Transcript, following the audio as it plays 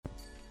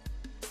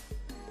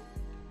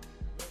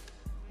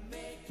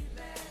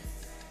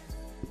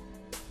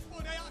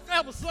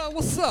Apple, son.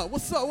 What's up?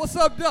 What's up? What's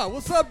up, though?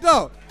 What's up,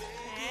 though?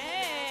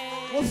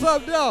 Hey. What's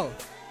up, though?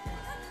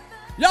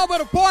 Y'all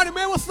better party,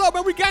 man. What's up,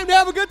 man? We came to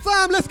have a good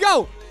time. Let's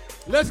go.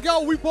 Let's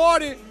go. We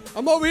party.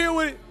 I'm over here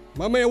with it.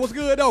 My man, what's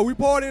good, though? We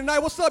party tonight.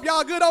 What's up?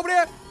 Y'all good over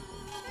there?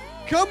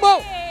 Come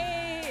on.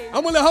 Hey.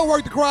 I'm going to let her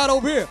work the crowd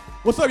over here.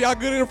 What's up? Y'all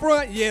good in the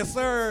front? Yes,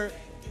 sir.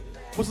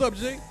 What's up,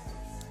 G? I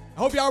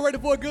hope y'all ready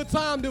for a good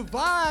time. The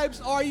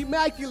vibes are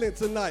immaculate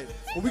tonight.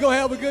 But we going to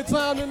have a good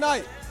time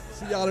tonight.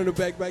 See y'all in the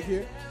back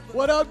here.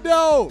 What up,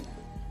 though?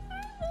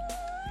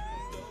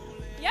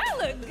 Y'all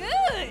look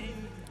good.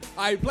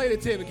 All right, play the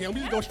Tevin Cam. We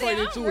just go straight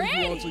I'm into it if you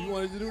want ready. to. You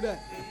wanted to do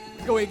that?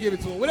 Go ahead and give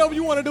it to him. Whatever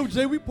you want to do,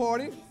 Jay, we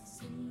party.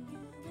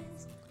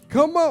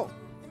 Come on.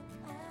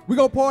 We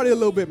going to party a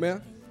little bit,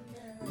 man.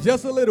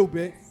 Just a little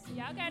bit.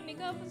 Y'all got any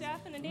couples y'all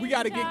finna dance We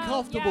got to with get y'all-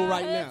 comfortable y'all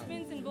right now.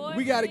 husbands and boyfriends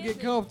We got to get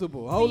and-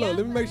 comfortable. Hold y'all on.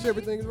 Let me make sure finna-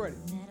 everything is ready.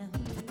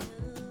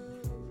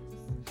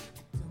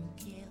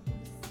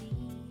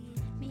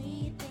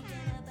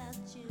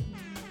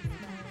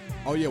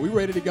 Oh, yeah, we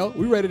ready to go.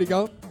 We ready to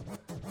go.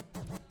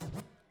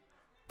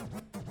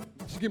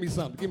 Just give me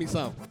something. Give me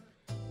something.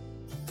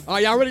 All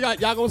right, y'all ready? Y'all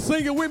gonna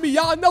sing it with me?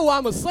 Y'all know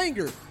I'm a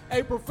singer,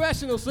 a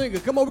professional singer.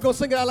 Come on, we're gonna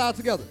sing it out loud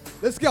together.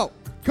 Let's go.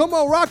 Come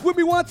on, rock with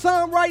me one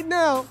time right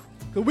now,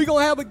 because we're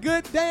gonna have a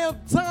good damn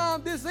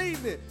time this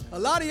evening. A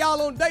lot of y'all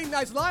on date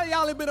nights. A lot of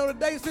y'all have been on a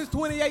date since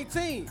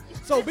 2018.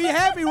 So be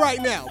happy right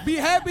now. Be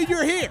happy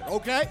you're here,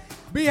 okay?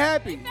 Be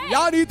happy.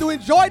 Y'all need to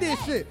enjoy this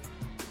shit.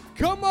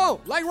 Come on,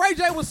 like Ray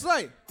J was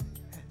saying.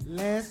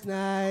 Last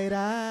night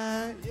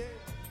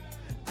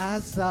I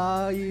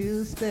saw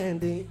you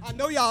standing. I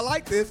know y'all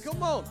like this.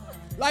 Come on.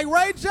 Like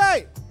Ray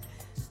J.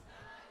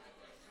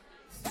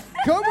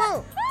 Come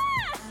on.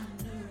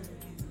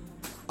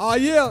 Oh,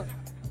 yeah.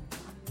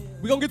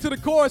 We're going to get to the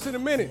chorus in a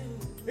minute.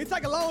 It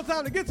take a long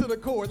time to get to the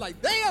chorus.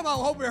 Like, damn, I'm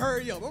hoping to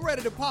hurry up. I'm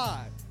ready to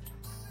pod.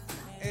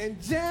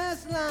 And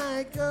just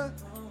like a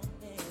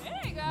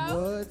There you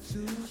go. what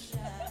to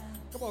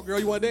Come on, girl.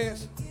 You want to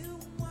dance?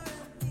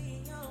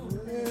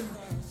 And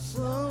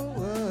so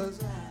was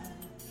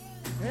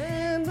I.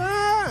 And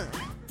I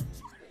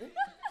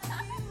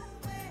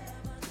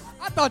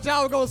thought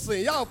y'all were going to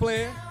sing. Y'all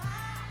playing.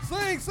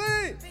 Sing,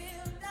 sing.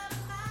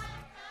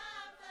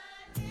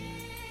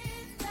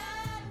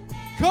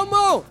 Come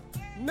on.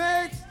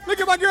 Next. Look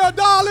at my girl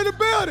Doll in the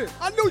building.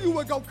 I knew you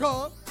were going to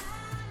come.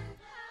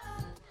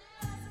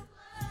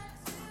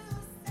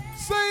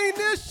 Sing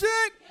this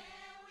shit.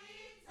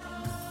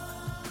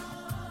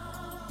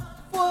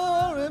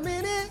 For a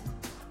minute.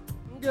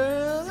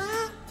 Girl.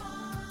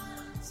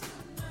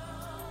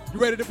 You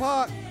ready to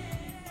pod?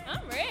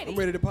 I'm ready. I'm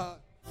ready to pod.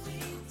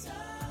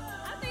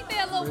 I think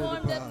they're a little Ready to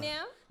warmed up pod.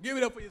 now. Give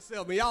it up for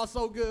yourself, man. Y'all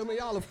so good, man.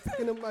 Y'all are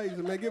fucking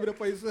amazing, man. Give it up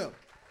for yourself.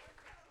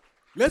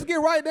 Let's get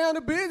right down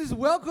to business.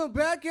 Welcome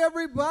back,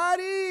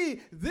 everybody.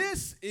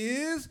 This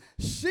is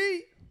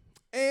She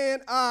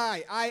and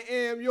I. I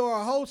am your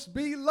host,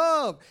 B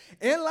Love.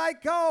 And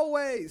like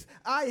always,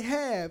 I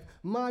have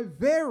my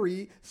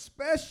very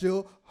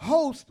special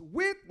host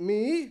with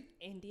me.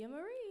 India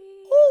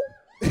Marie.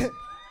 Woo.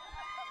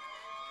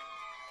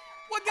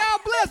 Well, God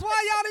bless.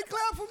 Why y'all didn't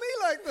clap for me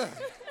like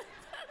that?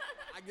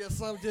 I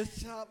guess I'm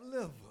just chopped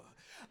liver.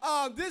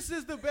 This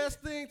is the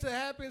best thing to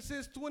happen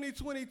since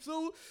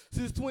 2022,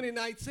 since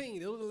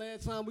 2019. It was the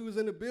last time we was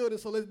in the building,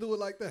 so let's do it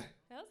like that.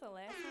 That was the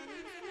last time we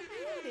was in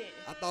the building.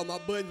 I thought my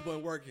buttons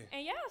weren't working.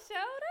 And y'all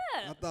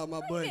showed up. I thought my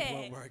Look buttons at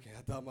weren't it. working.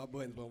 I thought my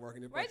buttons weren't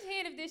working. Raise your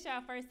hand if this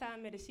y'all first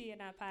time at the She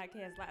and I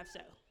podcast live show.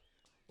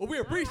 Well, we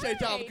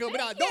appreciate y'all for right,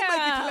 coming out. thank Don't make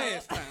it y'all. your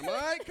last time, all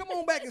right? Come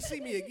on back and see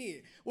me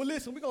again. Well,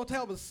 listen, we're going to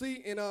have a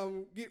seat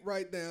and get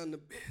right down to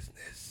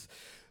business.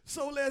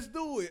 So let's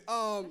do it.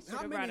 How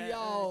should've many brought of a,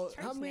 y'all? church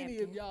How many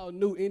napkin. of y'all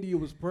knew India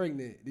was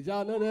pregnant? Did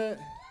y'all know that?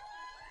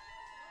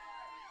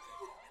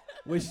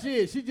 Well,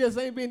 shit, she just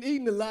ain't been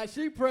eating a lot.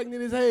 She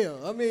pregnant as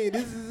hell. I mean,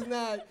 this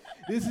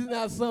is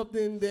not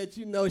something that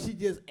she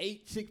just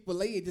ate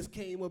Chick-fil-A and just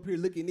came up here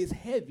looking this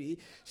heavy.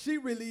 She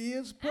really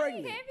is I ain't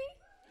pregnant. heavy.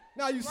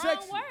 Now you Wrong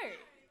sexy. word.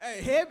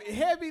 Hey,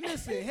 heavy,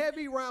 listen,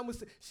 heavy rhyme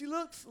with, she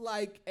looks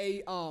like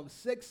a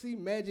sexy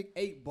Magic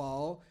 8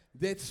 ball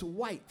that's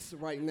white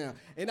right now.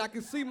 And I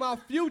can see my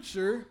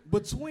future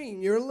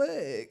between your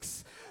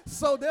legs.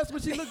 So that's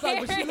what she looks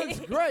like, but she looks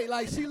great.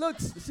 Like she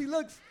looks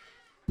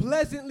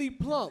pleasantly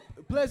plump.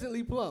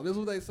 Pleasantly plump, that's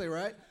what they say,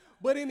 right?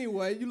 But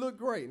anyway, you look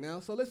great now.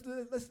 So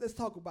let's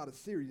talk about a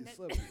serious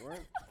subject,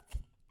 right?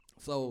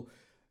 So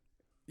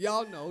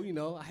y'all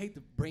know, I hate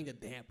to bring a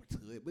damper to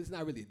it, but it's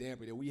not really a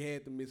damper. That we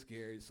had the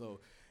miscarriage, so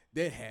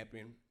that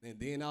happened. And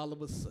then all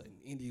of a sudden,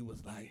 Indy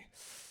was like,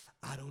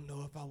 I don't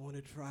know if I want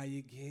to try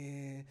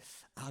again.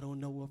 I don't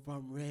know if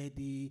I'm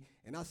ready.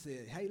 And I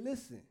said, hey,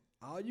 listen,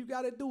 all you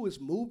got to do is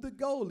move the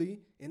goalie,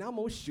 and I'm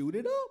going to shoot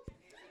it up.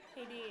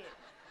 He did.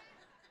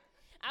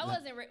 I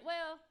wasn't,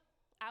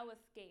 I was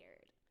scared.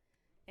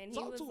 And he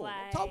Talk was to him.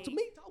 like. Talk to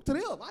me. Talk to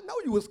them. I know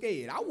you were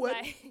scared. I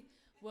wasn't. Like,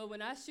 well,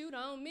 when I shoot,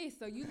 I don't miss,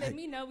 so you let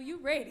me know when you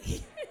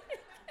ready.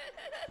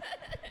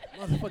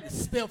 Motherfucking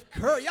Steph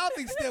Curry. Y'all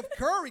think Steph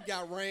Curry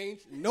got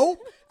range? Nope.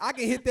 I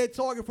can hit that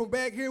target from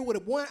back here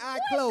with one eye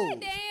closed.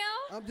 Damn.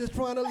 I'm just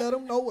trying to let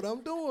them know what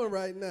I'm doing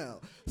right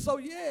now. So,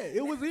 yeah,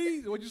 it was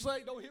easy. What'd you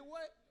say? Don't hit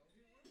what?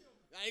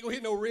 I ain't gonna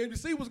hit no rim. You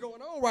see what's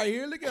going on right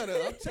here. Look at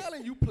her. I'm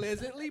telling you,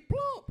 pleasantly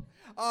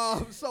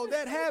plump. So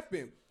that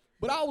happened.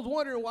 But I was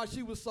wondering why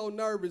she was so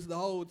nervous the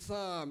whole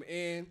time.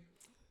 And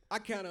I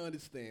kind of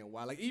understand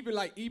why.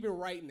 Even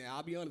right now,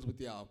 I'll be honest with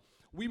y'all.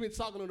 We've been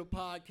talking on the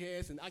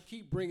podcast, and I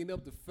keep bringing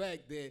up the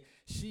fact that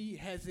she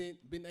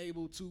hasn't been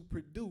able to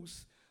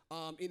produce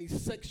any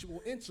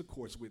sexual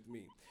intercourse with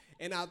me.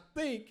 And I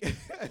think, the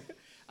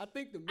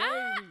main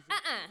reason.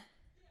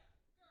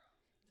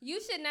 You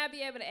should not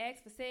be able to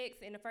ask for sex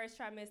in the first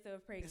trimester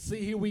of pregnancy.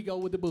 See, here we go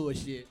with the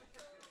bullshit.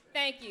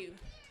 Thank you.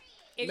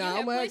 If Nah,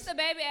 you have pushed the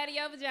baby out of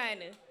your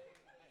vagina.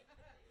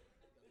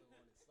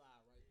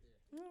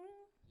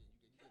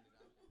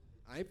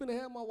 I ain't finna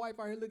have my wife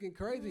out here looking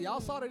crazy.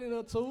 Y'all saw that in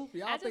her tooth.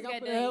 Y'all think I'm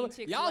got finna done have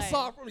eating her? Y'all Chick-fil-A.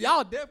 saw it from.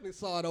 Y'all definitely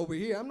saw it over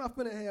here. I'm not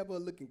finna have her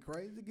looking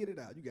crazy. Get it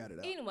out. You got it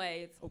out.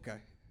 Anyways, Okay.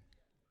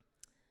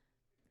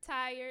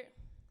 tired,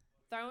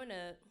 throwing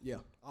up, Yeah.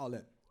 All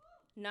that.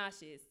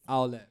 nauseous,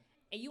 All that.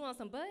 and you want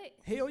some butt?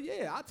 Hell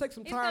yeah. I'll take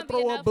some It's tired gonna be throw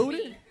enough up for booty.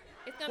 me.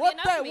 It's gonna What be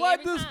enough that? for me What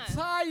every does time.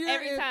 tired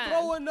Every and time.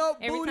 throwing up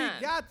Every booty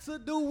time. got to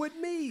do with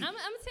me? I'm gonna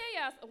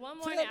tell y'all. One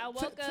morning I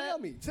woke Tell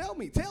up me. Tell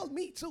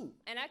me too.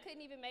 and I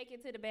couldn't even make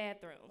it to the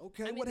bathroom.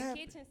 Okay, I'm what in the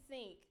happened? kitchen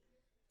sink,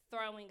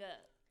 throwing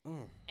up.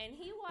 And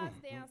he walks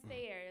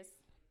downstairs,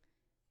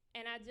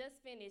 and I just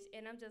finished,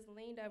 and I'm just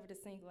leaned over the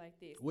sink like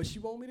this. What she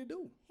want me to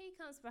do? He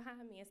comes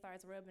behind me and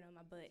starts rubbing on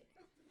my butt.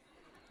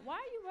 Why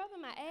are you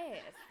rubbing my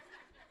ass?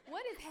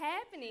 What is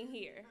happening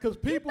here? Because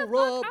people the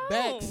rub fuck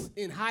backs on.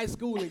 in high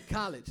school and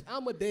college.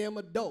 I'm a damn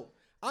adult.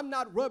 I'm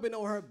not rubbing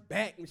on her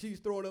back when she's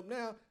throwing up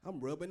now. I'm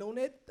rubbing on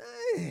that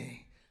thing.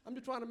 I'm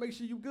just trying to make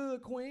sure you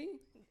good, queen.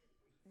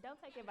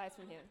 Don't take advice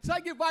from him.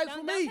 Take advice Don't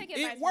from me. take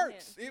advice It from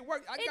works. him. It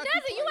works. It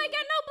doesn't. You ain't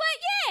got no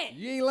butt yet.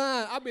 You ain't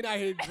lying. I've been out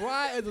here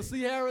dry as a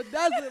Sahara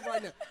desert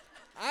right now.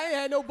 I ain't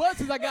had no butt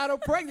since I got her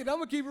pregnant. I'm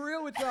gonna keep it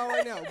real with y'all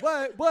right now.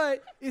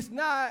 But it's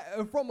not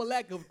from a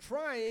lack of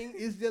trying.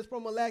 It's just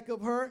from a lack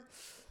of her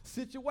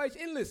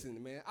situation. And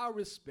listen, man, I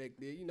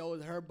respect it. You know,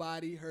 it's her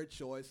body, her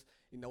choice.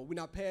 You know, we're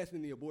not passing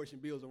any abortion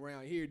bills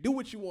around here. Do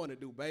what you want to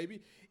do,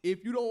 baby.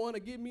 If you don't want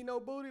to give me no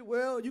booty,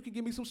 well, you can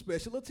give me some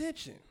special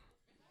attention.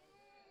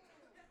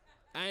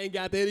 I ain't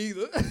got that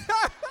either.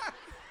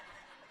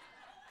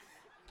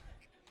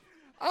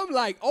 I'm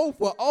like, 0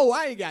 for 0.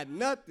 I ain't got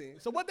nothing.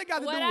 So what they got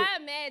to do What with...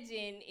 I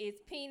imagine is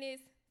penis,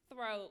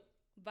 throat,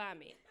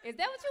 vomit. Is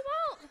that what you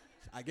want?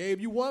 I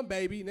gave you one,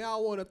 baby. Now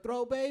I want to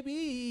throw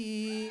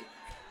baby.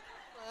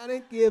 I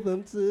didn't give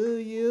them to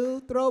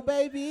you. Throw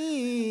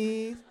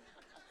babies.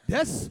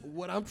 That's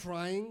what I'm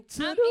trying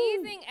to I'm do.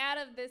 easing out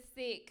of the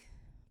sick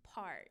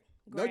part.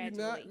 No, Gradually.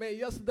 you're not. Man,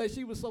 yesterday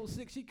she was so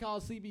sick, she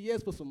called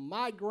CVS for some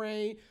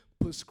migraine,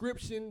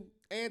 prescription,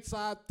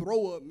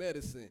 anti-throw-up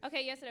medicine.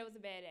 Okay, yesterday was a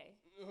bad day.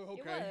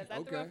 Okay, It was. I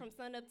threw okay. up from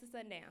sun up to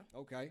sundown.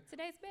 Okay.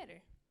 Today's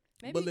better.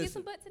 Maybe But you get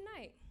some listen. butt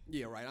tonight.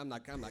 Yeah, right. I'm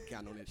not counting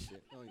on that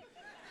shit.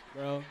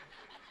 Bro,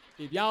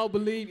 if y'all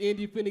believe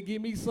Indy finna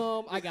give me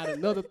some, I got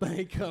another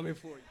thing coming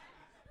for you.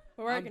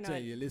 We're I'm working on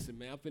telling it. you, listen,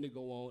 man, I'm finna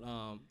go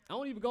on. I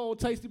don't even go on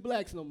Tasty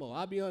Blacks no more.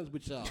 I'll be honest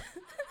with y'all.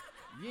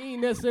 You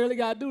ain't necessarily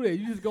gotta do that.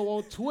 You just go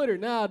on Twitter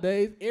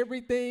nowadays.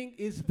 Everything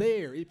is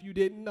there if you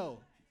didn't know.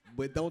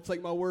 But don't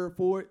take my word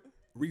for it.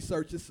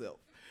 Research yourself.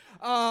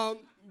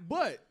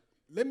 But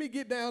let me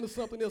get down to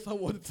something else I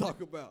want to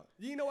talk about.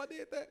 You know I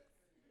did that?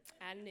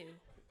 I knew.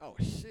 Oh,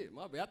 shit,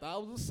 my bad. I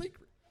thought it was a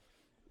secret.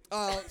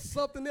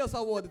 Something else I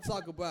wanted to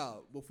talk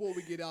about before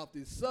we get off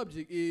this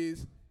subject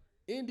is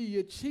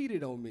India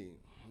cheated on me.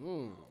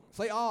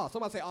 Say ah.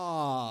 Somebody say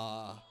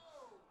ah.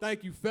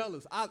 Thank you,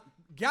 fellas.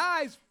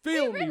 Guys,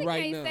 feel He really me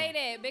right can't now. say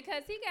that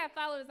because he got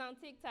followers on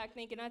TikTok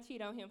thinking I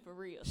cheat on him for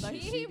real. So Shit,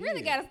 he she really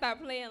did. got to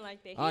stop playing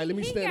like that. All right, let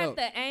me stand He up.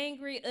 got the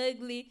angry,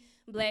 ugly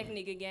black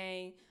nigga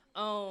gang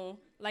on,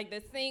 like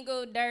the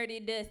single dirty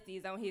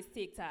dusties on his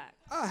TikTok.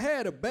 I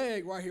had a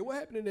bag right here. What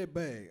happened in that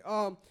bag?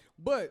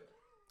 But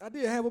I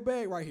did have a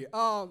bag right here.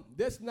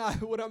 That's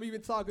not what I'm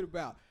even talking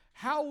about.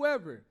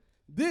 However,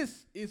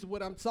 this is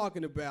what I'm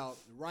talking about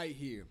right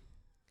here.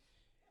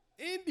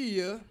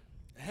 India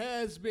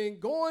has been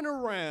going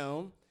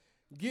around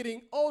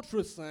getting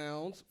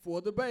ultrasounds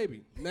for the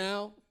baby.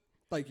 Now,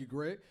 thank you,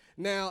 Greg.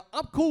 Now,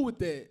 I'm cool with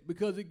that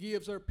because it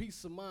gives her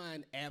peace of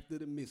mind after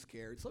the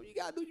miscarriage. So you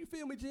gotta do, you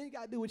feel me, Jen? You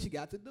gotta do what you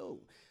got to do.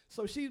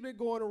 So she's been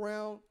going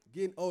around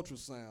getting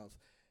ultrasounds.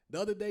 The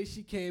other day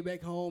she came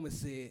back home and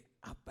said,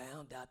 I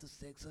found out the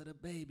sex of the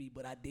baby,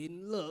 but I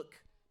didn't look.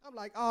 I'm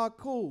like, oh,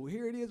 cool.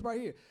 Here it is right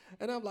here.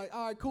 And I'm like,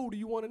 all right, cool. Do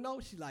you want to know?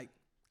 She's like,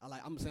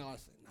 I'm saying,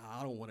 nah,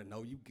 I don't want to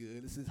know. You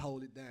good. Let's just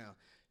hold it down.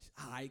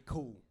 All right,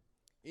 cool.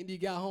 Indy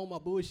got home. I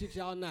bullshit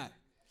y'all not.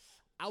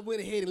 I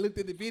went ahead and looked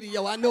at the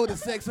video. I know the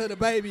sex of the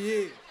baby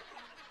is.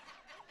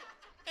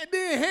 And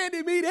then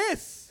handed me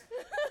this.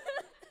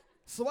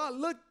 So I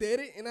looked at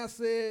it and I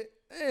said,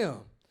 damn,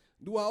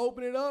 Do I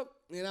open it up?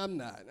 And I'm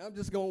not. I'm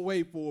just going to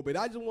wait for it. But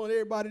I just want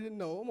everybody to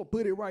know. I'm going to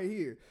put it right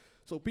here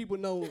so people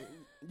know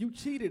you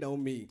cheated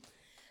on me.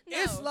 No.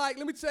 It's like,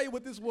 let me tell you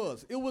what this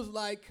was. It was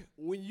like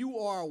when you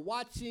are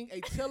watching a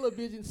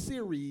television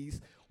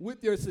series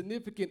with your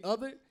significant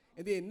other,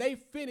 and then they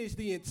finish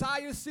the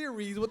entire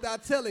series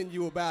without telling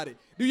you about it.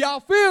 Do y'all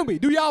feel me?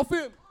 Do y'all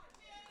feel me?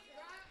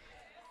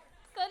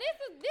 So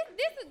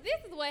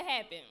this is what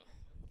happened.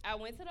 I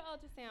went to the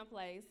ultrasound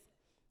place.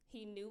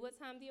 He knew what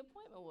time the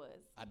appointment was.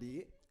 I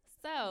did.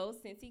 So,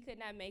 since he could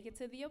not make it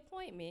to the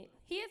appointment,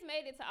 he has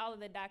made it to all of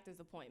the doctor's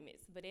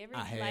appointments. But there's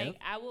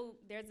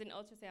an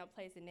ultrasound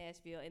place in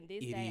Nashville, and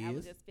this day I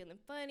was just feeling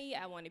funny.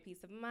 I wanted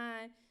peace of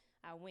mind.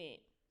 I went,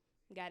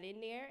 got in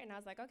there, and I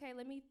was like, okay,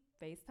 let me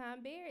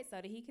FaceTime Barrett so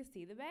that he can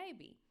see the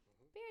baby.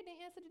 Barrett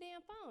didn't answer the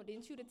damn phone.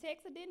 Didn't shoot a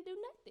text or didn't do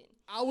nothing.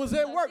 I was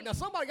at work. Now,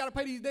 somebody got to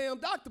pay these damn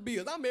doctor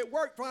bills. I'm at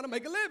work trying to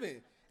make a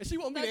living. And she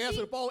want me to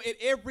answer the phone, and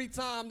every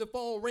time the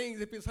phone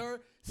rings, if it's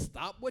her,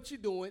 stop what you're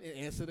doing and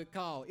answer the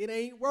call. It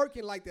ain't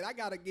working like that. I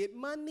got to get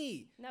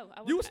money. No.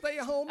 You stay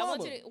at home mama.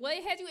 Well,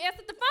 had you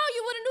answered the phone,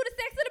 you would have knew the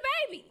sex of the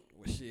baby.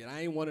 Well, shit,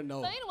 I ain't want to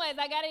know. So anyways,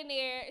 I got in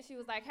there. She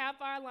was like, how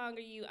far along are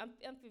you? I'm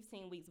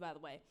 15 weeks, by the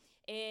way.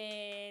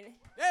 And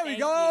there we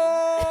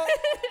go.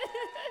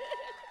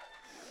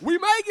 We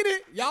making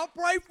it. Y'all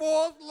pray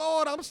for us.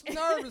 Lord, I'm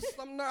nervous.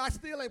 I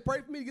still ain't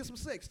pray for me to get some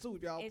sex, too,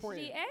 if y'all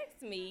praying. She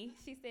asked me,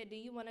 she said, do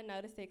you want to know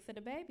the sex of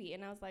the baby?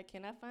 And I was like,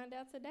 can I find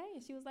out today?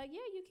 And she was like,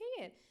 yeah, you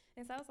can.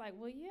 And so I was like,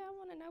 well, yeah, I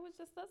want to know what's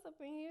just us up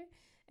in here.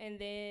 And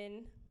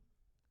then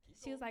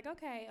she was like,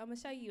 okay, I'm going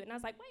to show you. And I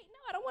was like, wait, no,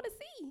 I don't want to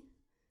see.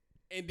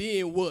 And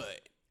then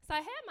what? So I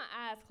had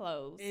my eyes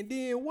closed. And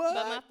then what?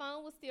 But my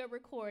phone was still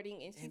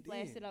recording, and she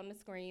flashed it on the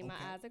screen. Okay.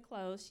 My eyes are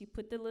closed. She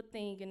put the little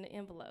thing in the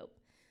envelope.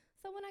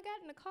 So when I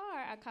got in the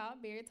car, I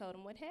called Barry, told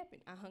him what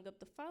happened. I hung up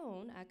the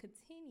phone. I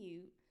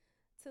continued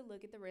to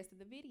look at the rest of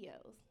the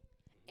videos.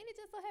 And it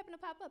just so happened to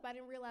pop up. I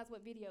didn't realize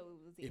what video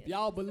it was in. If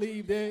y'all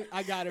believe that,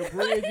 I got a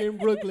bridge in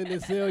Brooklyn to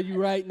sell you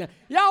right now.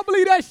 Y'all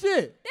believe that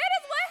shit? That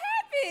is what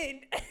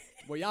happened.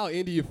 Well, y'all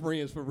Indian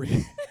friends for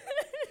real.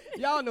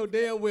 Y'all know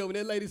damn well when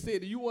that lady said,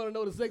 do you want to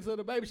know the sex of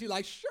the baby? She's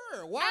like,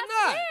 sure, why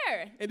not?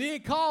 Swear. And then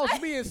calls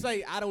me and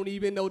say, I don't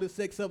even know the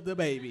sex of the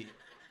baby.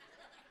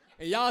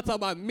 And y'all talking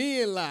about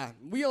men lie.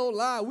 We don't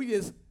lie. We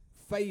just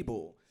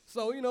fable.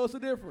 So, it's a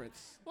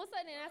difference. Well, so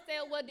then I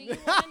said, well, do you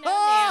want to know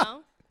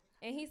now?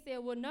 And he said,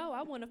 well, no,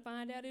 I want to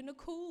find out in a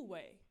cool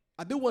way.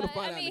 I do want to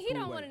find out in a cool way. He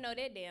don't want to know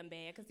that damn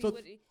bad.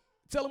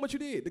 Tell him what you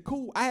did.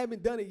 I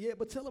haven't done it yet,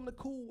 but tell him the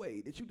cool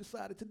way that you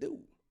decided to do.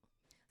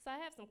 So I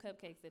have some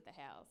cupcakes at the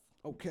house.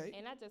 Okay.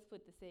 And I just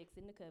put the sex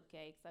in the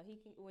cupcake so he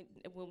can,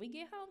 when we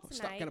get home tonight.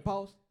 Stop. Can I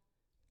pause?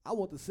 I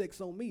want the sex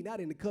on me, not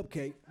in the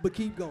cupcake, but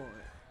keep going.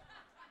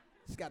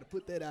 Just got to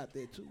put that out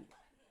there, too.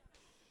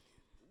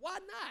 Why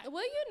not?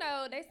 Well,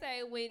 they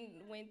say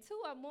when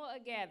two or more are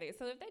gathered.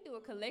 So if they do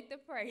a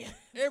collective prayer.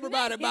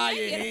 Everybody bow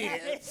your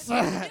heads.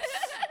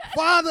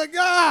 Father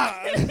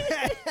God.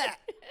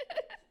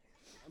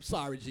 I'm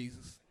sorry,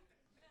 Jesus.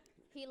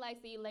 He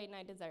likes to eat late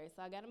night desserts,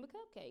 so I got him a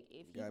cupcake.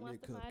 If he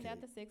wants to find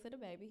out the sex of the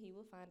baby, he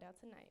will find out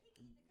tonight.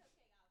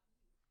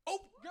 Oh,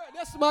 God,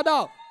 that's my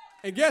dog.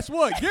 And guess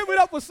what? Give it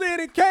up for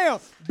Sid and Cam.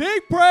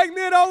 Big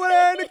pregnant over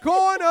there in the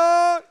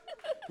corner.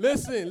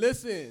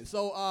 Listen.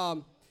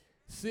 So,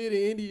 Sid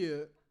and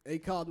India, they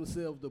call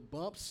themselves the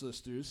Bump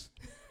Sisters.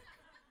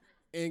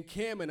 And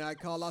Cam and I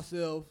call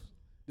ourselves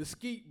the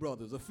Skeet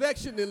Brothers,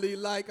 affectionately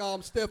like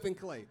Steph and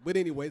Clay. But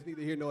anyways,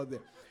 neither here nor there.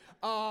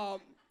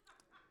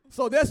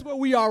 So that's where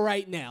we are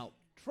right now,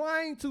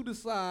 trying to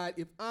decide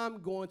if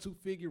I'm going to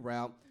figure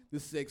out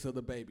the sex of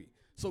the baby.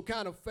 So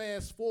kind of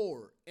fast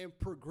forward and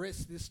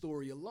progress this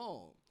story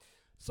along.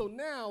 So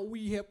now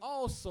we have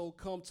also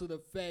come to the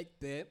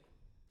fact that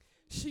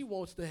she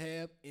wants to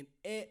have an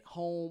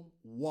at-home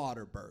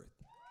water birth.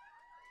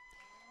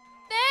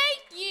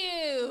 Thank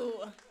you.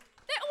 Why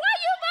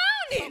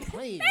you moaning? Stop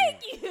playing.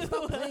 Thank you.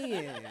 Stop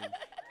playing.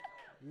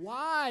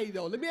 Why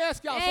though? Let me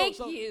ask y'all. Thank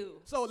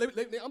you. So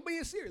I'm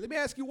being serious. Let me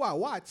ask you why.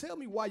 Why? Tell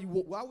me why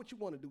would you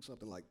want to do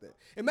something like that?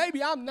 And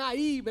maybe I'm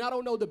naive and I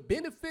don't know the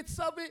benefits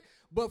of it,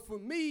 but for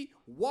me,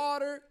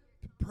 water,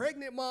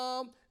 pregnant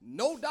mom,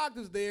 no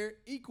doctors there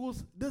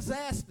equals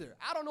disaster.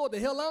 I don't know what the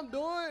hell I'm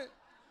doing.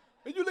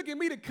 If you look at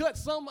me to cut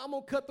something, I'm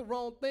gonna cut the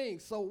wrong thing.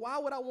 So why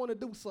would I want to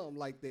do something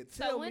like that?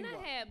 So when I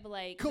had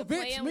Blake, the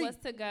plan was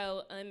to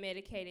go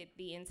unmedicated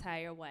the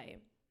entire way.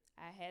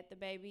 I had the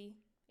baby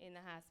in the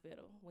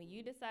hospital. When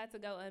you decide to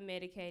go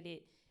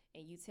unmedicated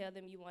and you tell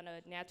them you want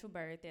a natural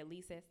birth, at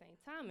least at St.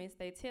 Thomas,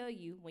 they tell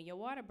you when your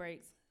water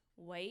breaks,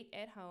 wait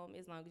at home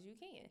as long as you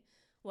can.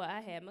 Well,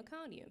 I had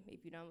meconium.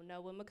 If you don't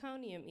know what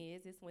meconium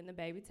is, it's when the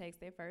baby takes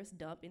their first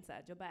dump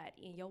inside your body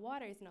and your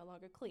water is no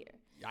longer clear.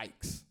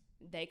 Yikes.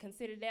 They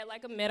consider that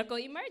like a medical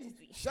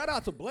emergency. Shout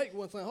out to Blake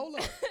one time. Hold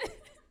on.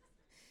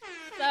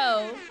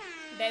 So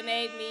they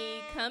made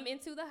me come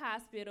into the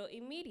hospital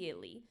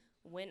immediately.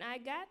 When I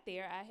got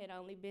there, I had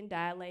only been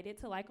dilated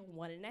to like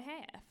 1.5.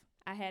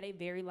 I had a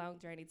very long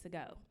journey to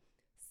go.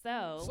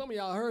 So some of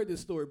y'all heard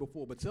this story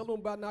before, but tell them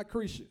about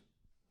Nacretia.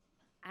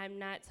 I'm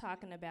not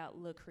talking about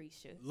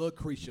Lucretia.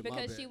 Lucretia, my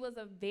bad. Because she was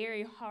a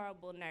very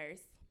horrible nurse.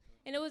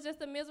 And it was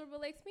just a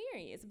miserable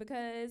experience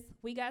because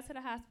we got to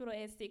the hospital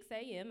at 6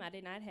 a.m. I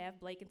did not have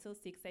Blake until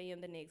 6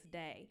 a.m. the next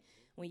day.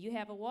 When you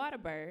have a water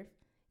birth,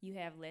 you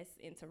have less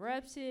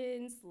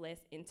interruptions, less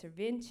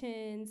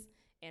interventions,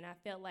 and I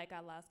felt like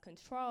I lost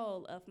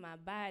control of my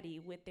body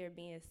with there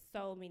being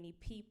so many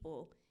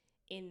people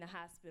in the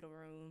hospital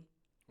room.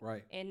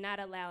 Right. And not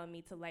allowing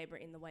me to labor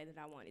in the way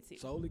that I wanted to.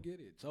 Totally get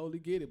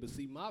it. But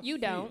see, You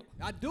don't.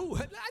 I do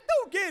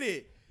get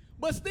it.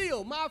 But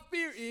still, my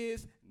fear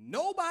is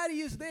nobody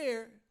is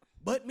there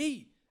but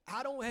me.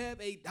 I don't have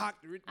a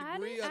doctorate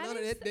degree or none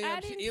of that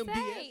damn shit,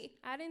 MBS.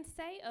 I didn't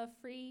say a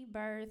free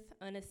birth,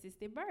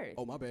 unassisted birth.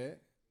 Oh, my bad.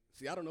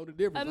 See, I don't know the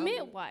difference. A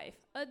midwife,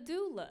 a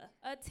doula,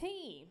 a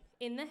team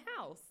in the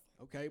house.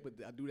 Okay, but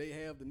do they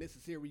have the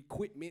necessary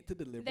equipment to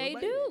deliver? They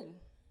do.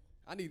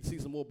 I need to see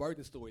some more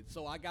birthing stories.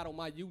 So I got on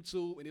my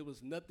YouTube, and it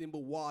was nothing but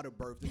water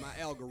birth in my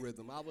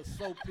algorithm. I was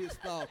so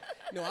pissed off.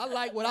 I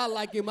like what I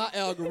like in my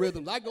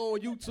algorithms. I go on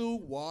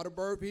YouTube, water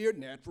birth here,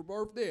 natural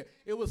birth there.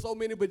 It was so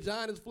many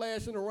vaginas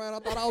flashing around, I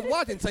thought I was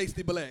watching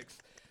Tasty Blacks.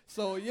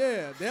 So,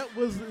 yeah, that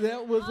was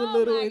a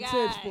little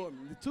intense for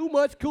me. Too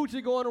much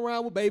coochie going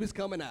around with babies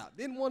coming out.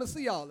 Didn't want to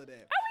see all of that.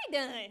 Are we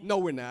done? No,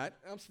 we're not.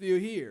 I'm still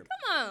here.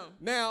 Come on.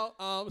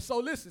 Now, so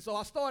listen. So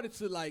I started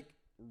to,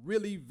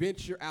 really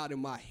venture out in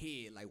my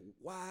head.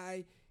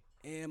 Why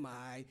am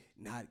I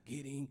not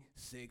getting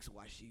sex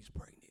while she's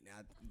pregnant? Now,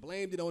 I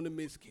blamed it on the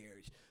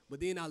miscarriage. But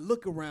then I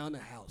look around the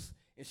house,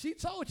 and she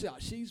told y'all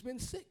she's been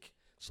sick.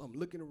 So I'm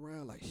looking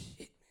around like,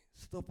 shit,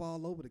 stuff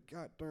all over the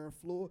goddamn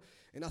floor.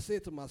 And I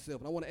said to myself,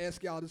 and I want to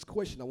ask y'all this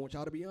question. I want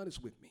y'all to be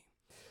honest with me.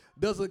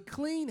 Does a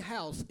clean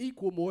house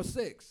equal more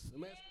sex?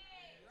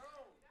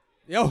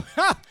 Yo,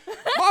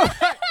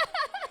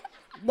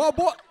 my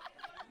boy.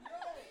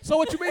 So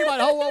what you mean by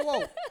that?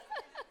 Whoa.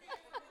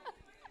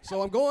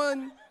 So I'm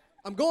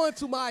going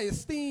to my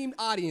esteemed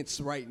audience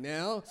right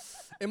now.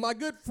 And my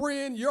good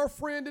friend, your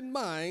friend and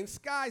mine,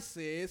 Sky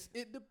says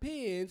it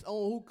depends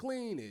on who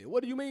clean it.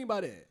 What do you mean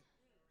by that?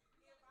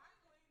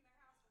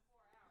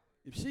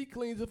 If she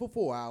cleans it for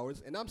 4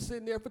 hours and I'm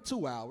sitting there for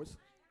 2 hours,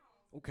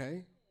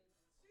 okay.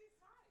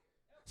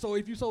 So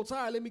if you're so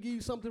tired, let me give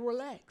you something to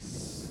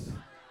relax.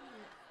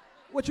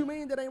 What you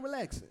mean that ain't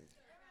relaxing?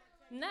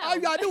 No. All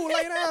you gotta do is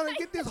lay down and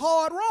get this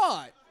hard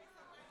rod.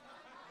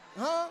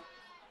 Huh?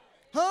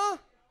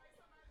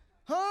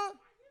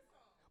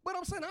 But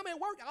I'm saying I'm at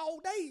work all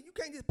day. You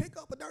can't just pick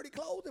up a dirty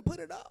clothes and put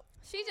it up.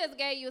 She just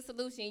gave you a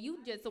solution. You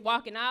just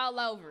walking all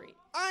over it.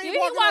 I ain't you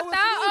walked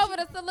all over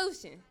the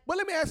solution. But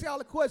let me ask y'all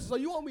a question. So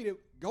you want me to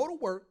go to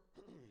work,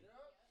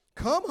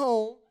 come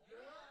home,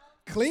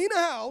 clean the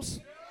house,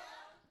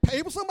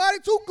 pay for somebody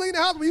to clean the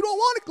house when you don't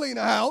want to clean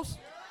the house,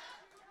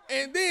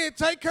 and then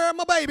take care of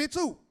my baby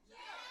too?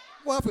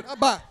 Well, bye. I'm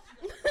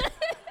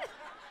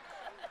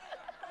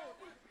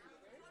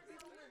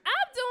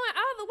doing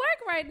all the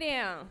work right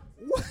now.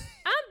 What?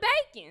 I'm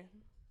baking.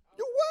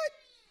 You what?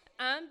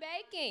 I'm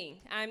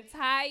baking. I'm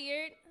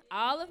tired.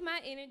 All of my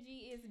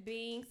energy is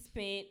being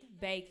spent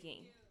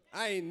baking.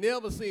 I ain't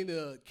never seen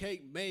a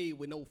cake made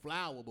with no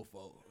flour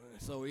before.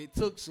 So it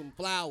took some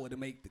flour to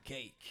make the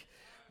cake.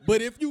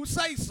 But if you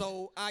say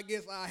so, I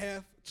guess I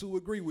have to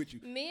agree with you.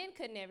 Men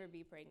could never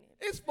be pregnant.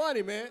 It's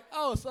funny, man.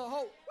 Oh, so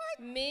what?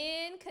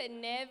 Men could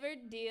never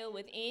deal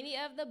with any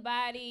of the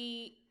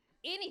body,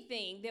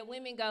 anything that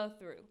women go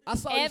through.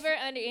 Ever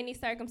under any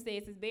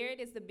circumstances.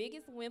 Barrett is the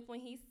biggest wimp when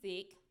he's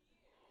sick.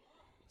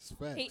 It's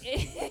facts.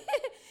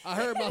 I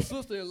heard my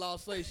sister-in-law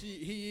say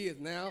he is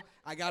now.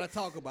 I got to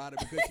talk about it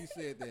because she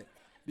said that.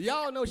 Do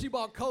y'all know she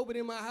brought COVID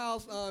in my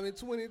house in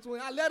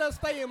 2020? I let her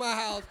stay in my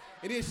house,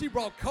 and then she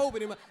brought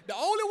COVID in my. The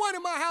only one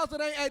in my house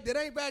that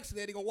ain't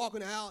vaccinated gonna walk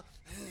in the house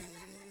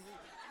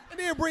and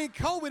then bring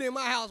COVID in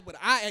my house, but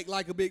I act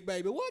like a big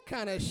baby. What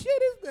kind of shit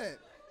is that?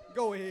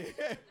 Go ahead.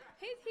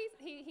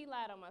 He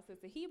lied on my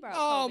sister. He brought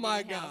COVID in the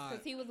house God.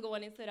 because he was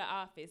going into the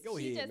office. Go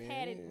she ahead, just man.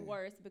 had it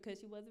worse because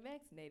she wasn't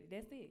vaccinated.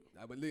 That's it.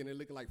 But then they're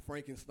looking like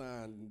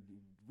Frankenstein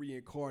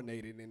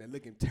reincarnated, and they're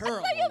looking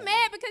terrible. So you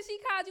mad because she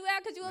called you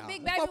out because you a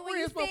big baby when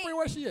you sick? My friend,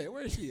 where she at?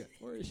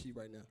 Where is she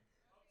right now?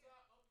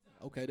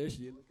 Okay, there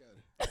she is. Look at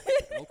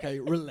her. Okay,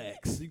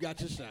 relax. You got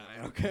your shine,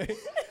 okay?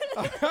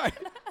 All right.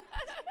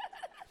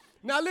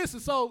 Now listen,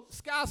 so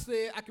Sky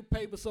said I can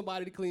pay for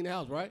somebody to clean the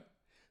house, right?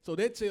 So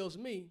that tells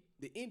me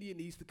the Indian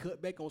needs to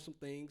cut back on some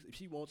things if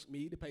she wants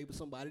me to pay for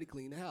somebody to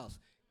clean the house.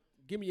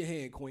 Give me your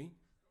hand, Queen.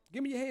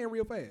 Give me your hand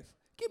real fast.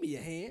 Give me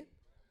your hand.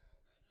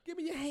 Give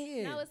me your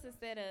hand. No, it's a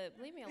setup.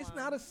 Leave me alone. It's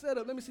not a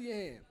setup. Let me see your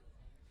hand.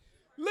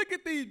 Look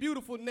at these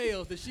beautiful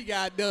nails that she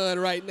got done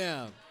right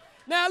now.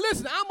 Now,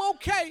 listen,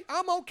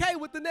 I'm okay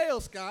with the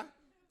nails, Sky.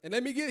 And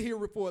let me get here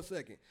for a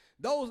second.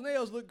 Those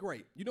nails look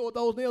great. You know what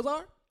those nails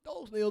are?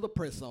 Those nails are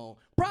press-on.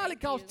 Probably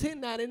cost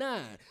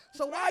 $10.99.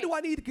 So why do I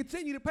need to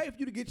continue to pay for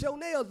you to get your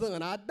nails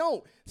done? I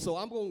don't. So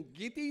I'm going to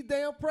get these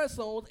damn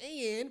press-ons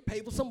and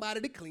pay for somebody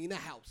to clean the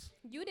house.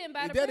 You didn't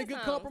buy the press-ons. Is that a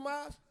good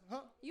compromise?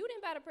 Huh? You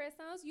didn't buy the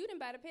press-ons. You didn't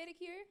buy the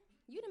pedicure.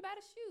 You didn't buy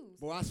the shoes.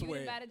 Boy, I swear. You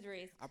didn't buy the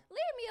dress.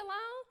 Leave me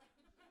alone.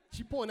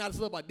 She pointing out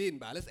stuff I didn't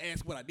buy. Let's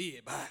ask what I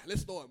did buy.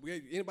 Let's start.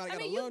 Anybody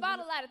got a you bought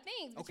a lot of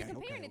things, but you're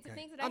comparing it to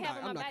things that I have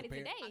on my body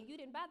comparing. today, and you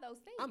didn't buy those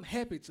things. I'm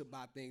happy to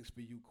buy things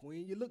for you,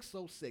 Queen. You look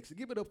so sexy.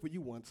 Give it up for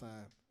you one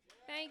time.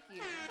 Thank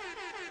you.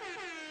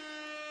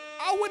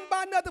 I wouldn't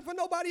buy nothing for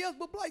nobody else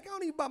but Blake. I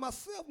don't even buy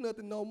myself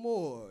nothing no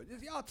more.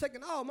 Just y'all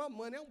taking all my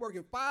money. I'm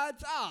working 5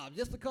 jobs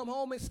just to come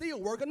home and still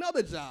work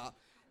another job.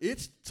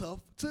 It's tough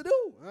to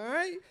do, all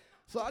right?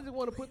 So I just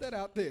want to put that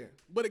out there.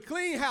 But a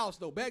clean house,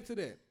 though, back to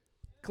that.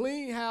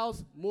 Clean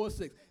house, more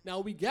sex. Now,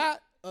 we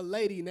got a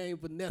lady named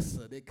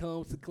Vanessa that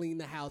comes to clean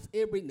the house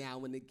every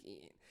now and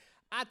again.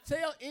 I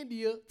tell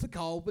India to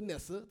call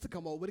Vanessa to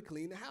come over to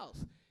clean the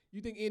house.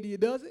 You think India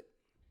does it?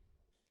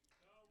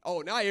 Oh,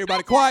 now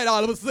everybody quiet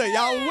all of a sudden.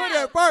 Y'all was with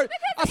her first. It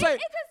just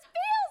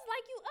feels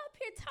like you up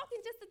here talking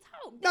just to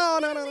talk.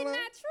 That's no. not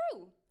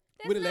true.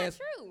 That's not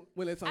true.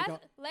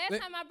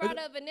 Last time I brought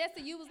up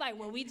Vanessa, you was like,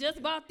 well, we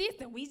just bought this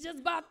and we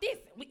just bought this.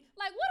 What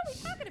are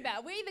we talking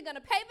about? We're either going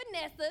to pay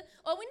Vanessa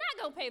or we're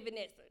not going to pay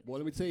Vanessa. Boy,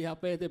 let me tell you how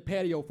fast that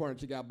patio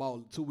furniture got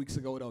bought 2 weeks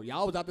ago, though.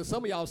 Y'all was out there,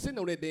 some of y'all sitting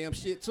on that damn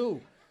shit,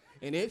 too.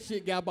 And that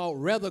shit got bought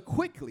rather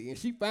quickly. And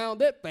she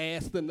found that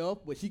fast enough,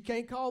 but she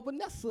can't call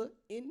Vanessa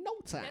in no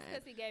time.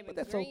 That's because he gave me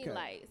the green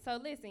light. So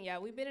listen,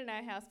 y'all, we've been in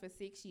our house for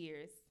 6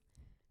 years.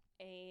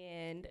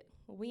 And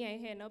we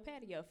ain't had no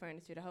patio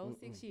furniture the whole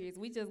 6 years.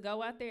 We just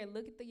go out there and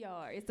look at the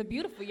yard. It's a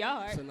beautiful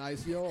yard. It's a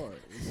nice yard.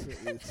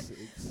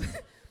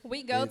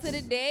 We go to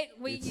the deck.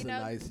 We,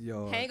 nice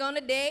yard. Hang on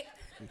the deck.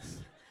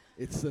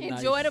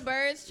 Enjoy the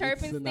birds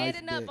chirping,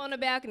 standing up on the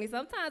balcony.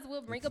 Sometimes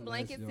we'll bring a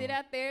blanket, sit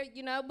out there,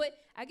 But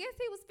I guess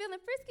he was feeling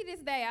frisky this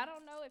day. I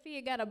don't know if he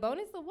had got a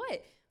bonus or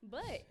what.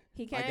 But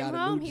he came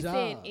home. He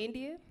said,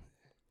 India,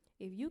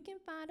 if you can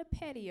find a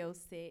patio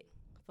set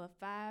for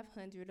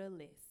 $500 or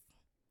less,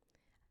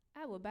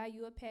 I will buy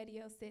you a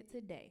patio set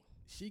today.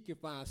 She can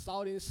find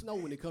salt and snow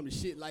when it comes to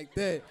shit like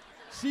that.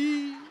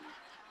 She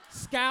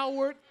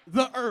scoured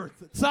the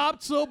earth, top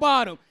to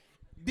bottom.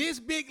 This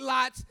Big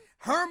Lots,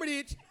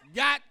 Hermitage,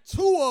 got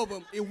 2 of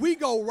them. If we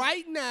go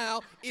right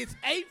now, it's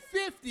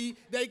 $850.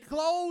 They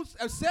close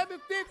at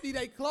 $750.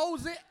 They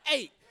close at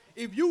 $8.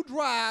 If you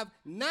drive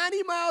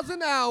 90 miles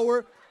an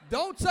hour,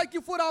 don't take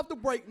your foot off the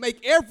brake.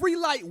 Make every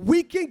light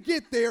we can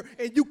get there,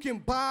 and you can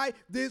buy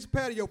this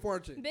patio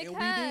furniture. Because and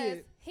we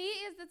did. He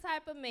is the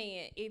type of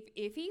man,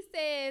 if he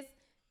says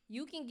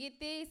you can get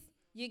this,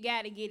 you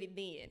got to get it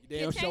then.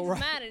 He'll change his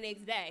mind the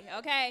next day,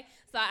 okay?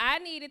 So I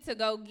needed to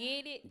go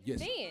get it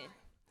then.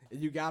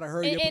 And you got to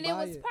hurry up and it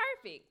was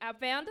perfect. I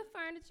found the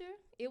furniture.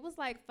 It was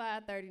like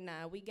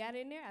 $5.39. We got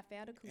in there. I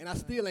found a coupon. And I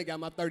still ain't got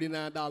my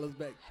 $39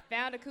 back.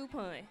 Found a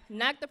coupon.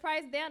 Knocked the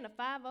price down to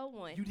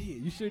 $501. You did.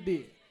 You sure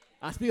did.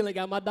 I still ain't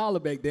got my dollar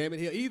back, damn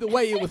it. Either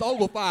way, it was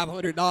over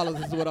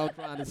 $500 is what I'm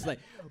trying to say.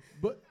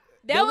 But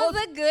that was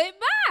a good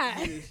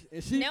buy.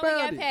 And she now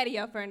found we got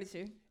patio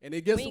furniture. And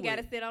then guess we ain't got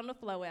to sit on the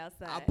floor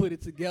outside. I put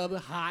it together,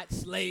 hot,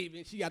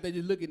 slaving. She out there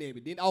just looking at me.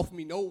 Didn't offer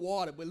me no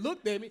water, but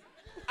looked at me.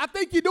 I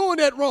think you're doing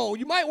that wrong.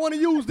 You might want to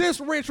use this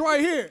wrench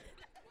right here.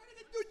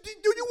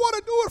 Do you want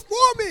to do it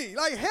for me?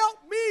 Like, help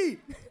me.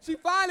 She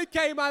finally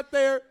came out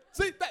there.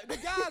 See, the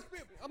guys,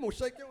 I'm going to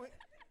shake your hand.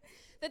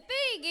 The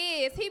thing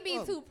is, he be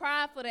too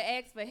prideful to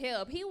ask for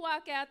help. He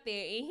walk out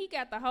there, and he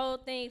got the whole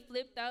thing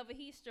flipped over.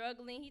 He's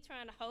struggling. He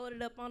trying to hold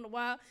it up on the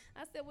wall.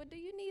 I said, well, do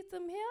you need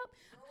some help?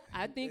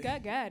 I think I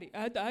got it.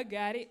 I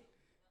got it.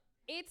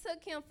 It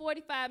took him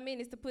 45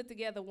 minutes to put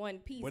together one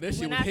piece. Well, that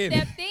shit was heavy.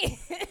 Stepped in.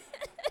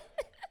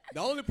 The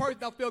only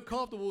person I felt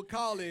comfortable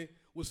calling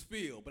was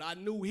Phil, but I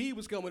knew he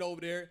was coming over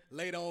there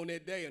later on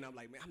that day, and I'm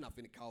like, man, I'm not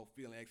finna call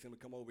Phil and ask him to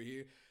come over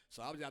here.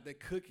 So I was out there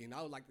cooking.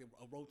 I was like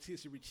a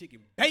rotisserie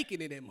chicken,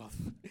 baking in that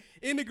motherfucker,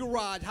 in the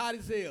garage, hot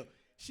as hell.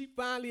 She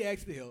finally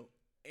asked for help,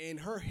 and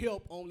her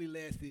help only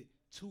lasted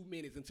 2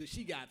 minutes until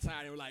she got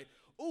tired and was like,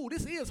 ooh,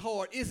 this is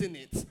hard, isn't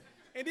it?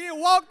 And then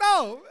walked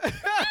off.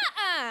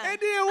 And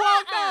then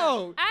walked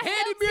off.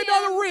 Handed me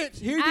another wrench.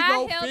 Here you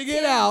go, figure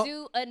it out. I helped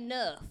him do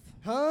enough.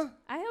 Huh?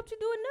 I helped you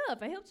do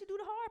enough. I helped you do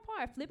the hard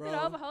part. Flip it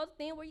over, hold the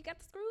thing where you got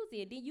the screws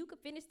in. Then you could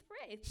finish the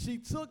press. She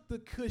took the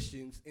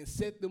cushions and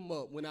set them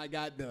up when I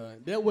got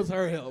done. That was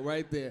her help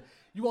right there.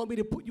 You want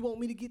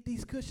me to get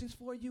these cushions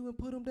for you and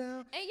put them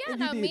down? And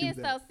y'all know men's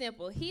so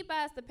simple. He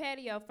buys the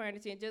patio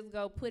furniture and just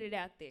go put it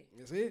out there.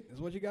 That's it. That's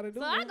what you got to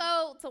do. So I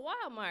go to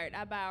Walmart.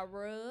 I buy a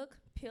rug,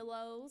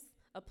 pillows,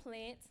 a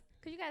plant.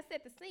 Because you got to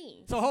set the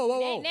scene. So,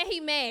 whoa. Now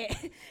he mad.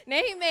 Now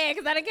he mad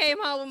because I done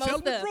came home with more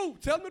stuff.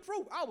 Tell him the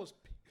truth. I was...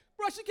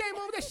 Bro, she came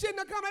home with that shit in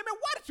the comment. Man,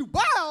 why did you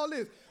buy all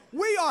this?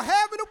 We are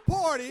having a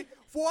party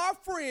for our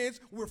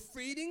friends. We're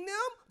feeding them.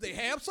 They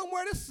have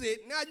somewhere to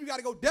sit. Now you got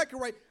to go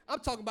decorate. I'm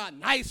talking about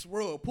nice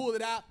rug. Pull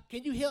it out.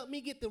 Can you help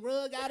me get the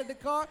rug out of the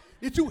car?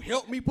 Did you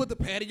help me put the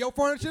patio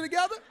furniture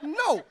together?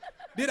 No.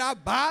 Did I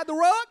buy the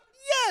rug?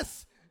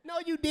 Yes. No,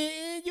 you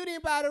didn't. You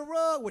didn't buy the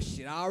rug. Well,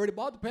 shit, I already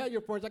bought the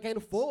patio furniture. I can't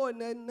afford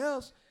nothing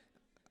else.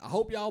 I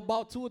hope y'all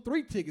bought 2 or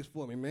 3 tickets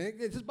for me, man.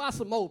 Just buy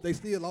some more. They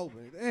still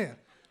open. Damn.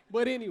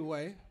 But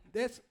anyway...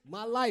 That's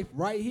my life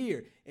right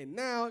here. And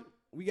now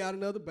we got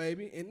another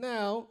baby, and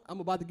now I'm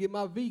about to get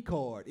my V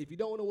card. If you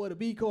don't know what a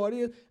V card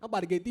is, I'm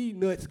about to get these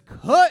nuts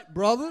cut,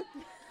 brother.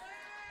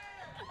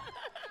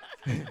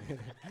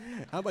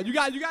 How about you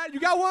got one? You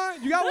got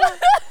one?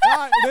 All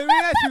right, let me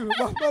ask you,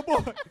 my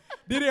boy.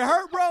 Did it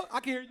hurt, bro? I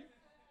can hear you.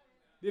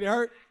 Did it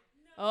hurt?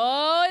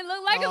 Oh, it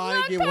looked like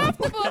it's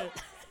uncomfortable.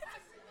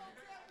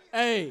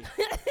 Hey.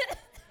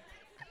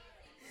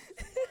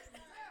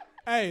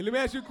 Hey, let me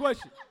ask you a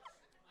question.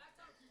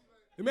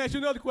 Let me ask you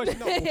another question.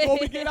 No, before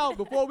we get out,